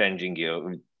 change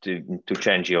your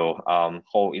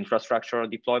whole infrastructure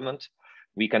deployment.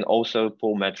 We can also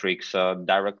pull metrics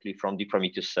directly from the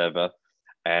Prometheus server,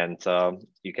 and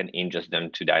you can ingest them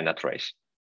to Dynatrace.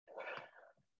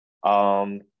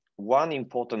 One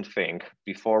important thing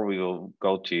before we will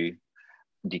go to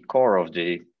the core of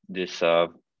this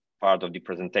part of the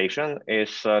presentation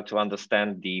is to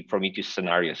understand the Prometheus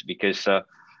scenarios, because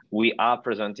we are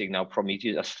presenting now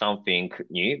Prometheus as something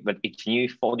new, but it's new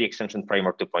for the extension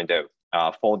framework 2.0,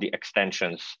 for the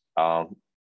extensions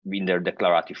in their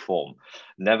declarative form.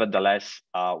 Nevertheless,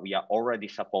 we are already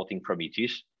supporting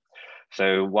Prometheus.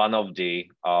 So one of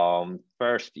the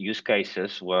first use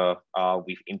cases where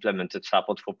we've implemented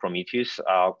support for Prometheus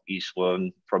is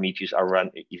when Prometheus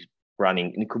is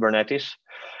running in Kubernetes,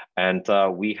 and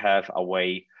we have a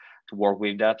way to work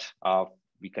with that.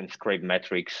 We can scrape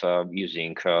metrics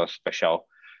using special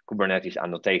Kubernetes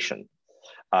annotation.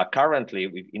 Currently,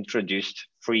 we've introduced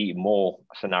 3 more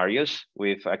scenarios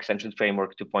with Extension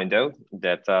Framework 2.0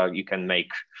 that you can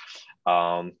make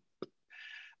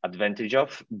advantage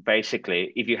of.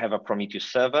 Basically, if you have a Prometheus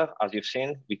server, as you've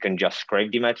seen, we can just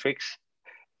scrape the metrics.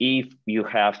 If you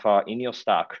have in your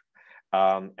stack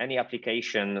any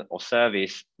application or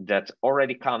service that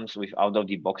already comes with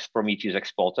out-of-the-box Prometheus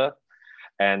exporter,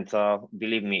 and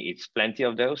believe me, it's plenty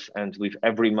of those, and with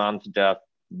every month there are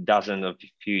dozens of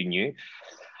few new,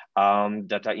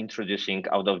 that are introducing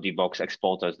out-of-the-box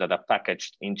exporters that are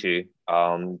packaged into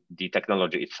the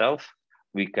technology itself.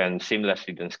 We can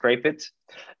seamlessly then scrape it.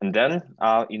 And then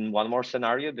in one more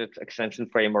scenario that extension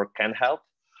framework can help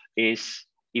is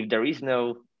if there is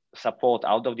no support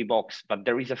out of the box, but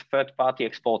there is a third-party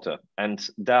exporter, and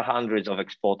there are hundreds of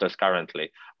exporters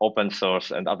currently, open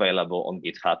source and available on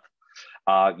GitHub.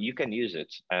 You can use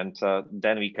it, and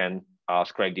then we can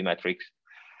scrape the metrics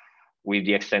with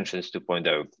the extensions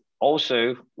 2.0.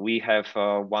 Also, we have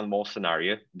one more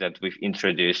scenario that we've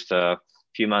introduced a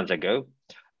few months ago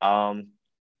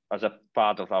as a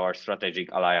part of our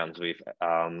strategic alliance with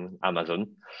Amazon.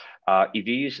 If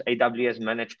you use AWS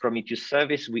Managed Prometheus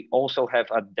service, we also have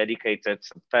a dedicated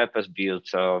purpose-built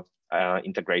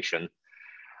integration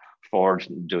for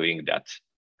doing that.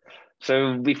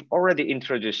 So we've already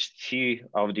introduced few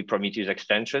of the Prometheus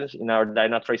extensions in our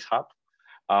Dynatrace Hub,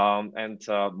 and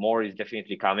more is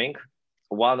definitely coming.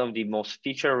 One of the most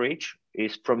feature-rich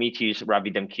is Prometheus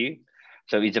RabbitMQ.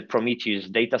 So it's a Prometheus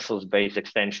data source-based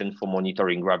extension for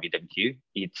monitoring RabbitMQ.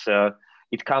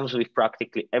 It comes with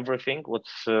practically everything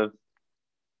what's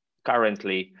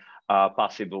currently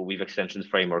possible with Extensions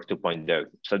Framework 2.0.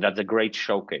 So that's a great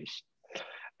showcase.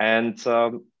 And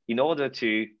in order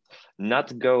to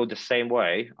not go the same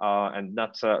way and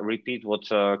not repeat what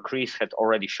Kris had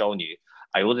already shown you,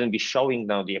 I wouldn't be showing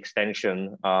now the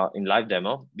extension in live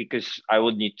demo because I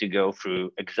would need to go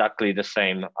through exactly the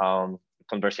same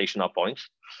conversational points.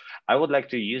 I would like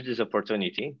to use this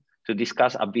opportunity to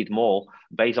discuss a bit more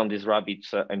based on this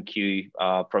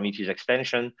RabbitMQ Prometheus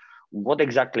extension. What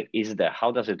exactly is there?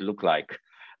 How does it look like?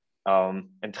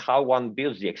 And how one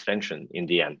builds the extension in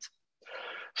the end.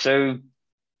 So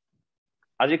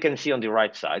as you can see on the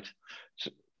right side,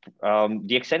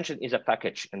 the extension is a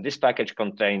package, and this package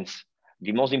contains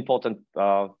the most important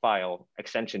file,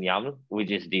 extension YAML,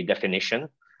 which is the definition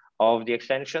of the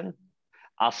extension,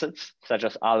 assets such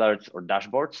as alerts or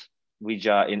dashboards, which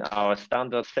are in our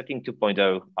standard setting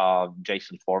 2.0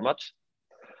 JSON format,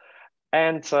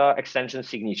 and extension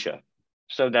signature,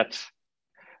 so that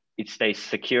it stays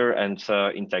secure and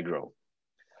integral.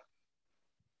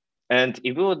 And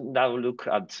if we would now look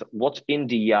at what's in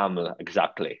the YAML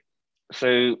exactly.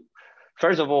 So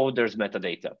first of all, there's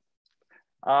metadata.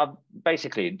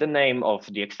 Basically, the name of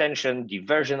the extension, the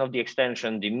version of the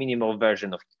extension, the minimal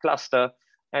version of the cluster,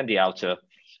 and the author.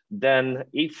 Then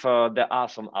if there are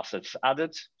some assets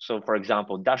added, so for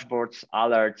example, dashboards,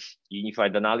 alerts,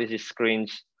 unified analysis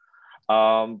screens,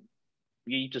 you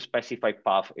need to specify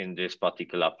path in this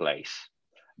particular place.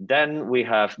 Then we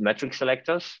have metric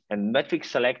selectors, and metric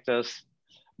selectors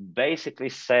basically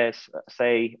say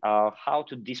how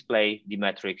to display the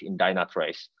metric in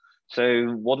Dynatrace. So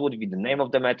what would be the name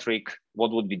of the metric?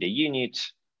 What would be the unit?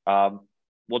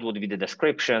 What would be the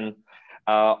description?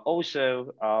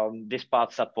 Also, this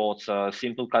part supports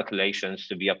simple calculations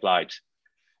to be applied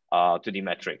to the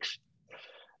metrics.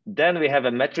 Then we have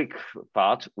a metric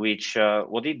part, which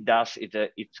what it does is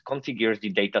it configures the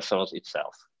data source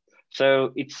itself.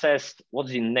 So it says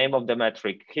what's the name of the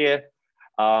metric here,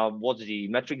 what's the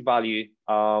metric value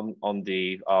on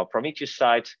the Prometheus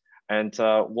side, and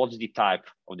what's the type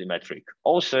of the metric.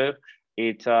 Also,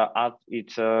 it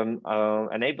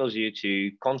enables you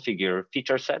to configure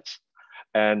feature sets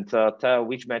and tell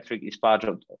which metric is part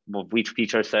of which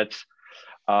feature sets,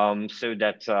 so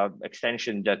that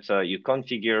extension that you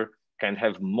configure can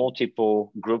have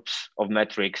multiple groups of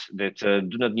metrics that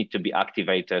do not need to be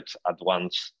activated at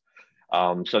once,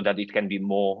 so that it can be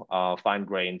more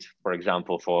fine-grained, for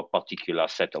example, for a particular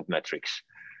set of metrics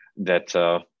that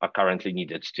are currently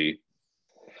needed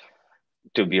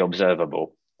to be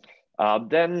observable.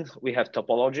 Then we have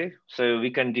topology. So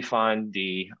we can define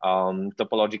the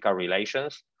topological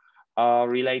relations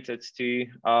related to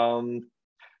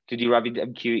the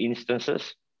RabbitMQ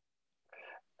instances.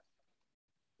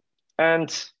 And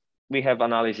we have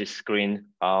analysis screen.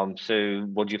 So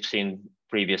what you've seen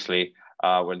previously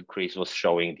when Kris was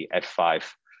showing the F5.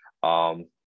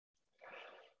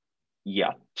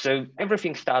 Yeah, so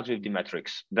everything starts with the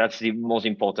metrics. That's the most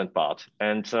important part.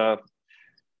 And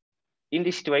in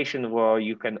this situation where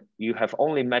you have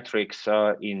only metrics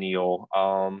in your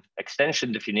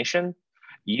extension definition,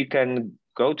 you can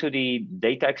go to the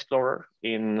data explorer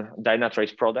in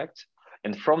Dynatrace product,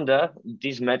 and from there,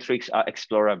 these metrics are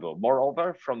explorable.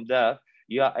 Moreover, from there,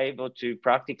 you are able to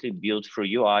practically build through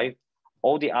UI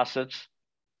all the assets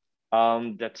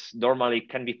that normally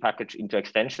can be packaged into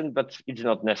extension, but it's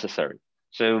not necessary.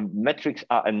 So metrics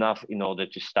are enough in order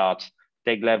to start,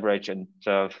 take leverage, and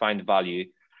find value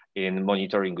in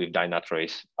monitoring with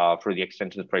Dynatrace through the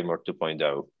Extension Framework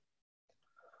 2.0.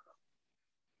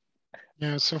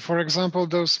 Yeah, so for example,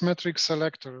 those metric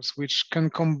selectors, which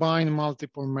can combine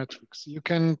multiple metrics, you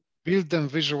can build them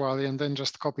visually and then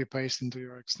just copy paste into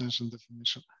your extension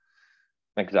definition.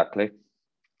 Exactly.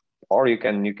 Or you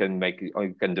can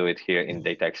do it here in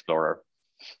Data Explorer.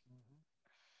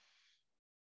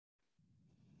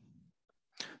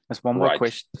 There's one more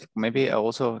question. Maybe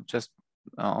also just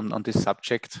on this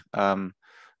subject.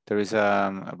 There is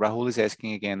Rahul is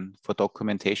asking again for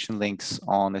documentation links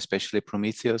on especially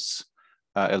Prometheus,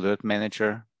 Alert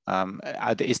Manager.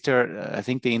 Is there? I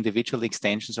think the individual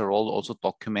extensions are all also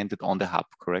documented on the hub,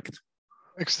 correct?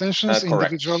 Extensions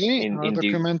individually are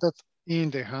documented in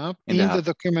the hub. In the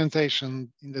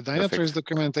documentation, in the Dynatrace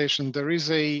documentation, there is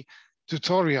a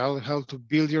tutorial how to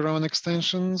build your own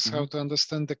extensions, how to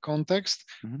understand the context.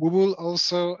 We will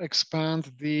also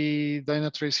expand the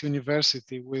Dynatrace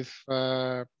University with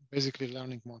basically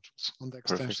learning modules on the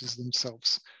extensions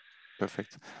themselves.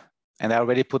 Perfect. And I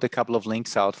already put a couple of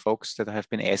links out, folks, that have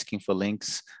been asking for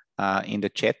links in the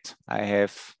chat. I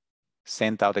have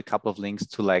sent out a couple of links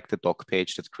to like the doc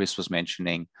page that Kris was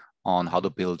mentioning on how to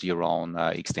build your own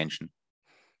extension.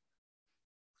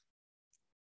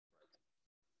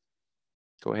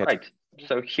 Go ahead. Right.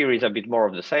 So here is a bit more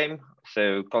of the same.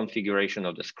 So configuration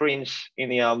of the screens in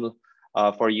YAML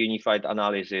for unified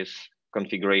analysis,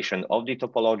 configuration of the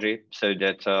topology so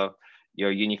that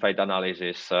your unified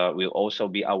analysis will also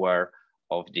be aware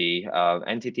of the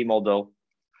entity model.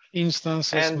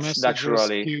 Instances, and messages,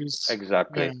 naturally, queues,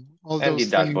 exactly. all and those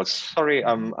the dashboard. things. Sorry,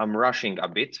 I'm rushing a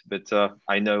bit, but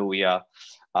I know we are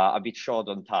a bit short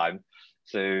on time.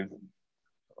 So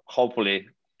hopefully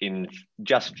in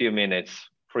just a few minutes,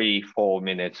 3-4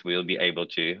 minutes, we'll be able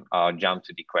to jump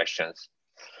to the questions.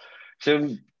 So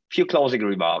a few closing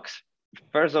remarks.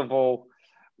 First of all,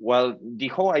 well, the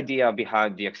whole idea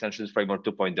behind the Extensions Framework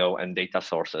 2.0 and data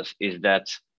sources is that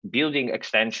building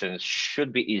extensions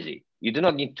should be easy. You do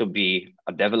not need to be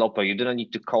a developer. You do not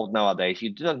need to code nowadays.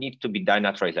 You do not need to be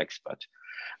Dynatrace expert.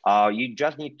 You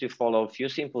just need to follow a few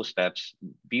simple steps,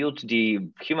 build the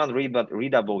human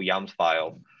readable YAML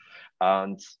file,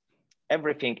 and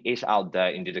everything is out there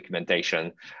in the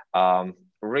documentation.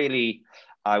 Really,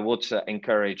 I would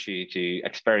encourage you to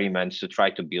experiment, to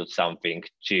try to build something,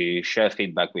 to share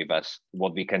feedback with us,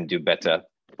 what we can do better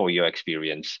for your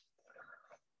experience.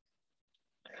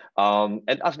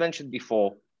 And as mentioned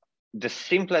before, the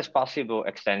simplest possible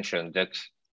extension that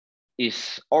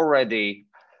is already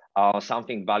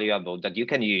something valuable that you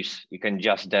can use, you can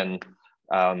just then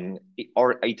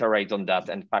or iterate on that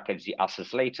and package the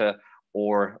assets later,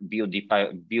 or build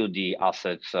the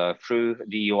assets through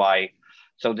the UI.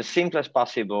 So the simplest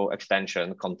possible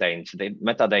extension contains the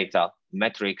metadata,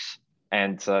 metrics,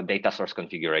 and data source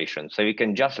configuration. So you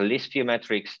can just list few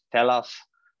metrics, tell us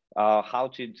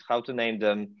how to name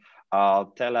them,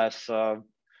 tell us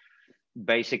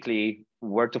basically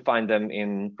where to find them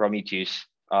in Prometheus,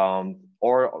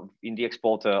 or in the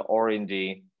exporter, or in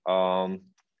the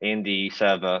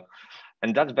server,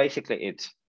 and that's basically it.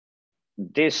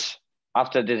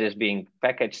 After this is being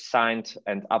packaged, signed,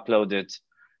 and uploaded,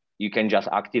 you can just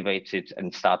activate it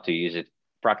and start to use it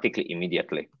practically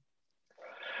immediately.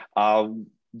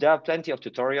 There are plenty of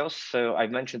tutorials. So I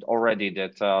mentioned already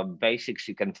that basics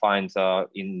you can find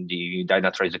in the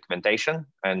Dynatrace documentation,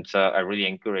 and I really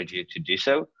encourage you to do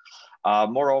so.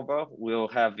 Moreover, we'll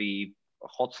have a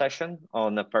hot session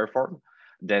on the Perform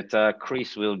that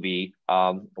Kris will be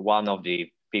one of the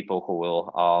people who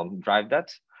will drive that.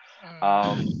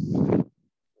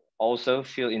 Also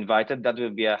feel invited. That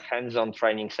will be a hands-on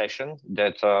training session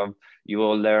that you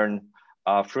will learn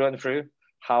through and through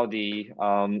how the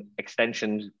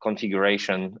extension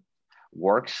configuration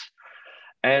works.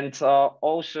 And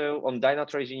also on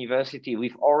Dynatrace University,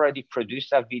 we've already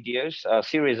produced a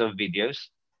series of videos,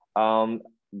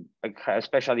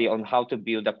 especially on how to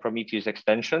build a Prometheus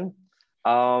extension.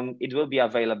 It will be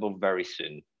available very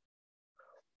soon.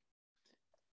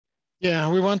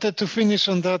 Yeah, we wanted to finish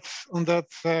on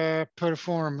that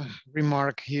Perform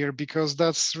remark here, because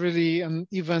that's really an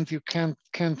event you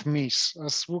can't miss.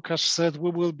 As Łukasz said, we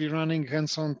will be running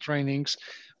hands-on trainings,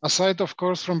 aside of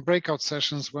course from breakout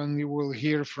sessions when you will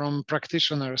hear from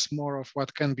practitioners more of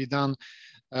what can be done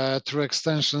through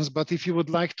extensions. But if you would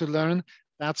like to learn,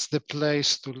 that's the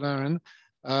place to learn.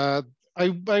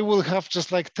 I will have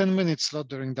just like 10 minutes slot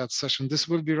during that session. This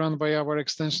will be run by our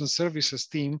extension services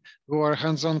team, who are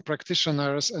hands-on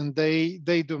practitioners, and they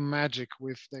do magic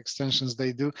with the extensions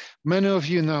they do. Many of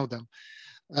you know them.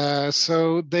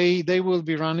 So they will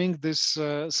be running this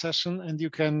session, and you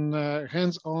can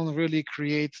hands-on really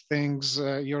create things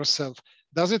yourself.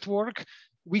 Does it work?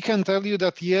 we can tell you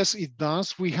that yes, it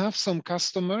does. We have some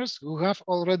customers who have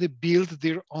already built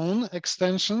their own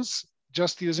extensions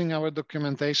just using our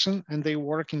documentation, and they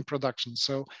work in production.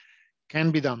 So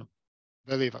can be done,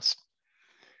 believe us.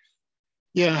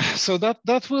 Yeah, so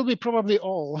that will be probably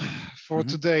all for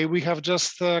today. We have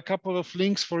just a couple of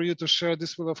links for you to share.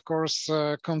 This will, of course,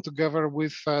 come together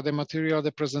with the material,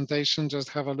 the presentation. Just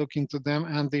have a look into them.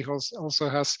 Andy also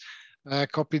has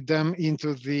copied them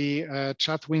into the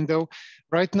chat window.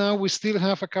 Right now, we still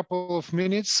have a couple of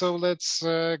minutes, so let's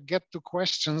get to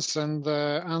questions and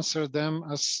answer them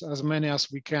as many as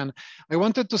we can. I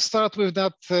wanted to start with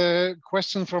that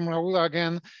question from Raul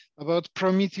again about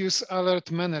Prometheus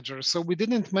Alert Manager. So we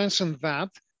didn't mention that.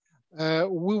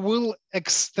 We will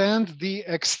extend the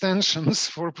extensions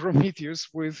for Prometheus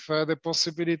with the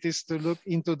possibilities to look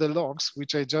into the logs,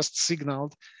 which I just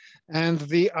signaled. And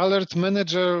the Alert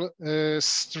Manager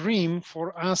stream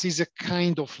for us is a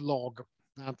kind of log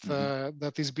that,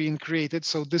 that is being created.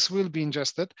 So this will be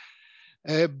ingested.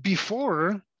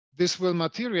 Before this will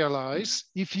materialize,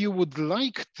 if you would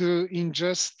like to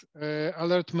ingest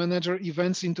Alert Manager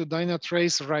events into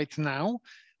Dynatrace right now,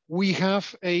 we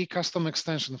have a custom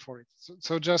extension for it.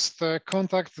 So just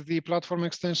contact the Platform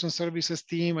Extension Services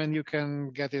team and you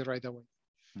can get it right away.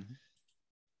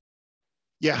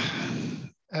 Yeah.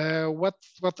 What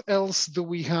else do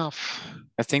we have?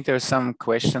 I think there are some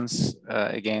questions.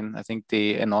 Again, I think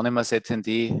the anonymous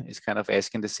attendee is kind of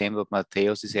asking the same what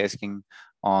Mateusz is asking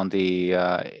on the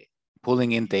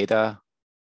pulling in data.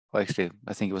 Or actually,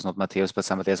 I think it was not Mateusz, but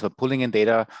somebody else, but pulling in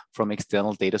data from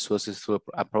external data sources through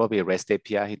probably a REST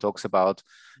API. He talks about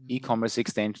e-commerce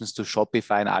extensions to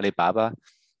Shopify and Alibaba.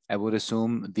 I would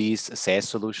assume these SaaS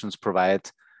solutions provide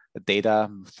data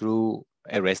through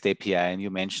a REST API, and you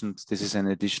mentioned this is an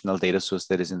additional data source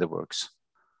that is in the works.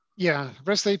 Yeah,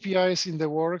 REST API is in the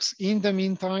works. In the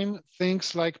meantime,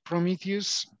 things like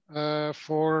Prometheus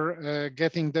for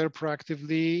getting there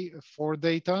proactively for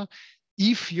data.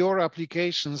 If your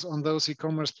applications on those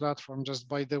e-commerce platforms, just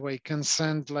by the way, can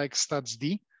send like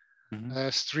statsd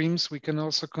streams, we can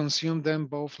also consume them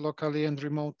both locally and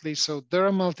remotely. So there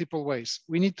are multiple ways.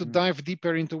 We need to dive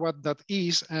deeper into what that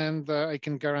is, and I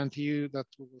can guarantee you that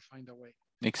we will find a way.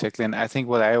 Exactly, and I think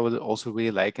what I would also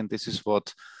really like, and this is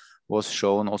what was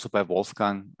shown also by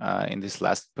Wolfgang in this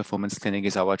last performance clinic,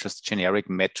 is our just generic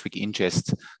metric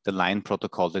ingest, the line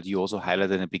protocol that you also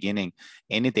highlighted in the beginning.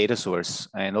 Any data source,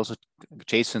 and also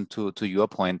Jason, to your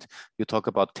point, you talk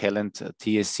about talent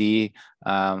TSC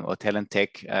or talent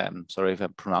tech. Sorry if I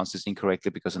pronounced this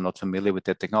incorrectly because I'm not familiar with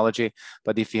that technology,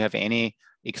 but if you have any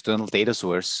external data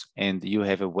source and you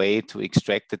have a way to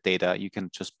extract the data, you can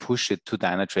just push it to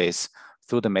Dynatrace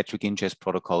through the metric ingest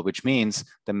protocol, which means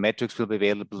the metrics will be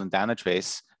available in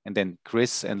Dynatrace. And then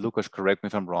Kris and Łukasz, correct me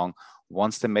if I'm wrong,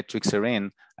 once the metrics are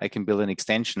in, I can build an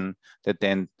extension that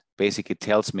then basically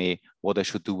tells me what I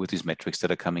should do with these metrics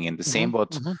that are coming in. The same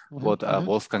what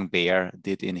Wolfgang Beer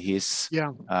did in his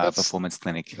performance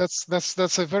clinic.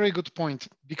 That's a very good point,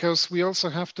 because we also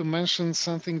have to mention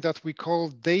something that we call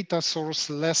data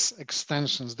source-less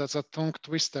extensions. That's a tongue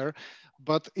twister,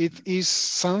 but it is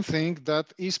something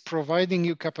that is providing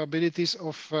you capabilities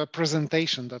of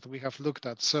presentation that we have looked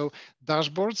at. So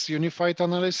dashboards, unified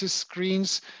analysis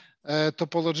screens,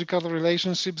 topological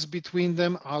relationships between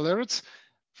them, alerts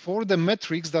for the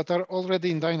metrics that are already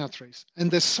in Dynatrace.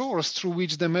 And the source through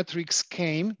which the metrics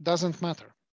came doesn't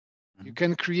matter. You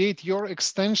can create your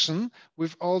extension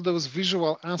with all those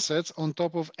visual assets on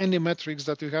top of any metrics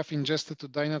that you have ingested to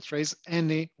Dynatrace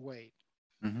anyway.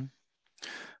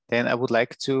 Then I would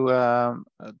like to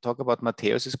talk about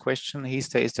Mateusz's question. Is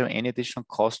there any additional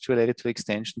cost related to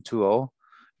extension 2.0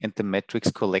 and the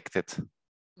metrics collected?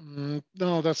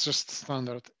 No, that's just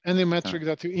standard. Any metric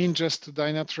that you ingest to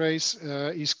Dynatrace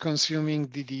is consuming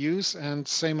DDUs, and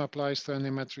same applies to any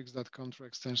metrics that come through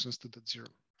extensions to .0.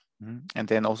 And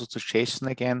then also to Jason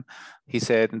again, he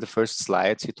said in the first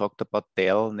slides, he talked about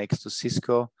Dell next to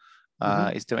Cisco.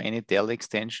 Is there any Dell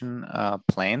extension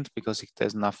planned? Because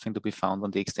there's nothing to be found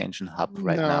on the extension hub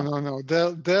right now. No.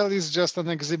 Dell is just an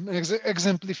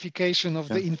exemplification of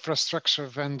the infrastructure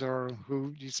vendor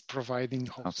who is providing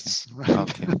hosts.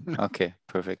 Okay,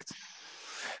 perfect.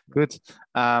 Good.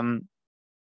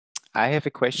 I have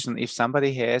a question. If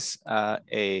somebody has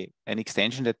an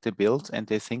extension that they built and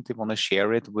they think they want to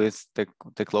share it with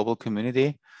the global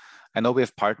community, I know we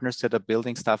have partners that are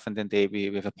building stuff, and then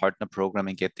we have a partner program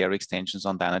and get their extensions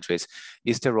on Dynatrace.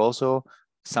 Is there also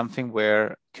something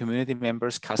where community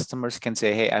members, customers can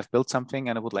say, hey, I've built something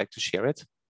and I would like to share it?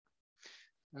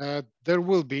 There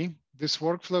will be. this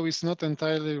workflow is not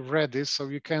entirely ready, so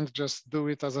you can't just do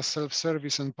it as a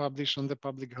self-service and publish on the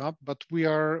public hub, but we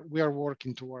are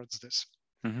working towards this.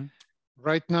 Mm-hmm.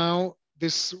 Right now,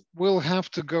 this will have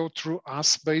to go through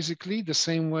us, basically, the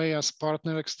same way as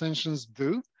partner extensions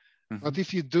do. Mm-hmm. But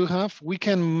if you do have, we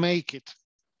can make it.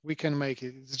 We can make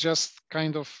it. It's just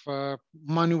kind of a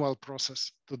manual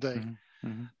process today. Mm-hmm.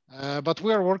 Mm-hmm. But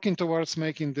we are working towards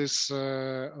making this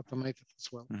automated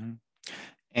as well. Mm-hmm.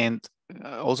 And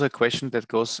also a question that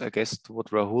goes, I guess, to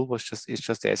what Rahul is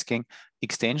just asking.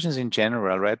 Extensions in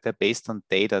general, right? They're based on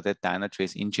data that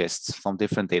Dynatrace ingests from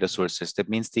different data sources. That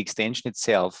means the extension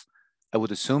itself, I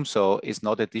would assume so, is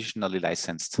not additionally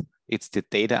licensed. It's the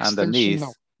data underneath.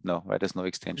 No, right? There's no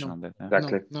extension on that. Yeah?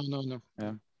 Exactly. No.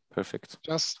 Yeah, perfect.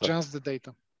 Just the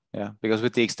data. Yeah, because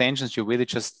with the extensions, you really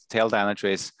just tell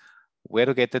Dynatrace where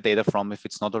to get the data from if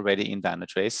it's not already in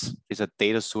Dynatrace. These are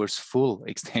data source full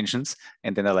extensions,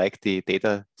 and then I like the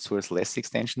data source less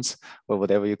extensions, or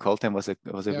whatever you called them was a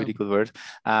really good word.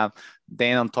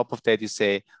 Then on top of that, you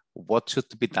say what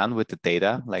should be done with the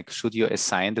data. Like, should you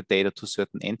assign the data to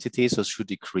certain entities, or should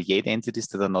you create entities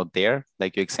that are not there,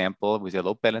 like your example with your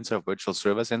load balancer, virtual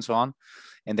servers, and so on.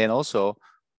 And then also,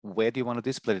 where do you want to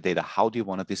display the data? How do you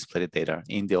want to display the data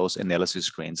in those analysis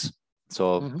screens?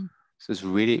 So. Mm-hmm. So it's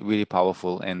really, really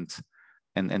powerful and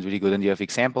really good. And you have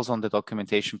examples on the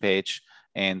documentation page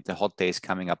and the hot days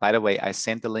coming up. By the way, I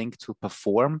sent a link to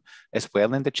Perform as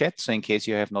well in the chat. So in case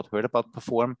you have not heard about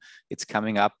Perform, it's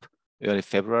coming up early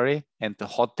February, and the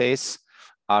hot days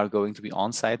are going to be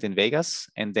on site in Vegas.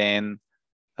 And then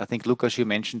I think, Łukasz, you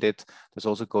mentioned it, there's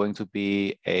also going to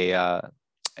be a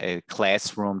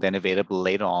classroom then available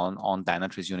later on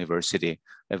Dynatrace University,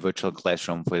 a virtual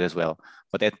classroom for it as well.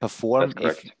 But at Perform,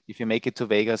 if you make it to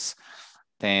Vegas,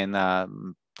 then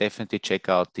definitely check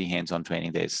out the hands-on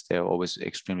training days. They're always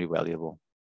extremely valuable.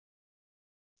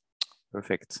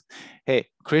 Perfect. Hey,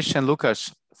 Kris and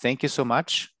Łukasz, thank you so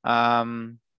much.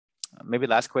 Maybe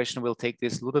last question, we'll take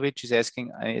this. Ludovic is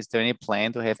asking, is there any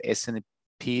plan to have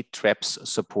SNMP traps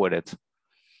supported?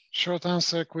 Short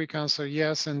answer, quick answer,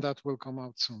 yes, and that will come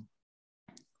out soon.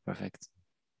 Perfect.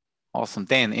 Awesome.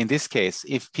 Then in this case,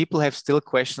 if people have still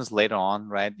questions later on,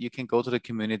 right, you can go to the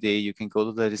community, you can go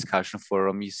to the discussion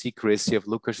forum, you see Kris, you have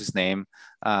Łukasz's name.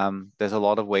 There's a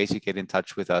lot of ways you get in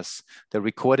touch with us. The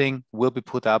recording will be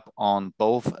put up on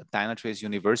both Dynatrace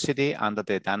University under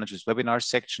the Dynatrace webinar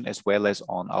section, as well as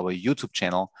on our YouTube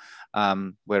channel,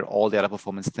 where all the other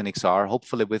performance clinics are,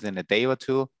 hopefully within a day or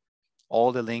two.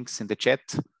 All the links in the chat.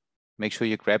 Make sure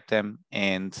you grab them,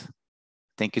 and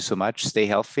thank you so much. Stay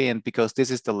healthy. And because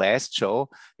this is the last show,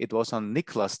 it was on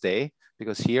Niklas Day,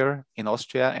 because here in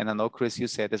Austria, and I know, Kris, you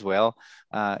said as well,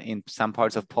 in some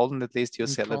parts of Poland at least, you're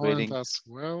celebrating. Poland as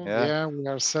well. Yeah, we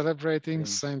are celebrating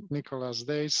St. Nicholas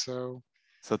Day. So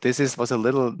this was a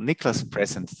little Niklas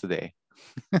present today.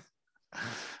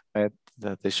 Right,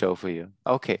 the show for you.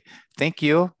 Okay, thank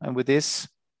you. And with this,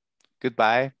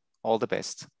 goodbye. All the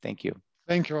best. Thank you.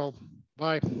 Thank you all.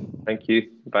 Bye. Thank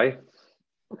you. Bye.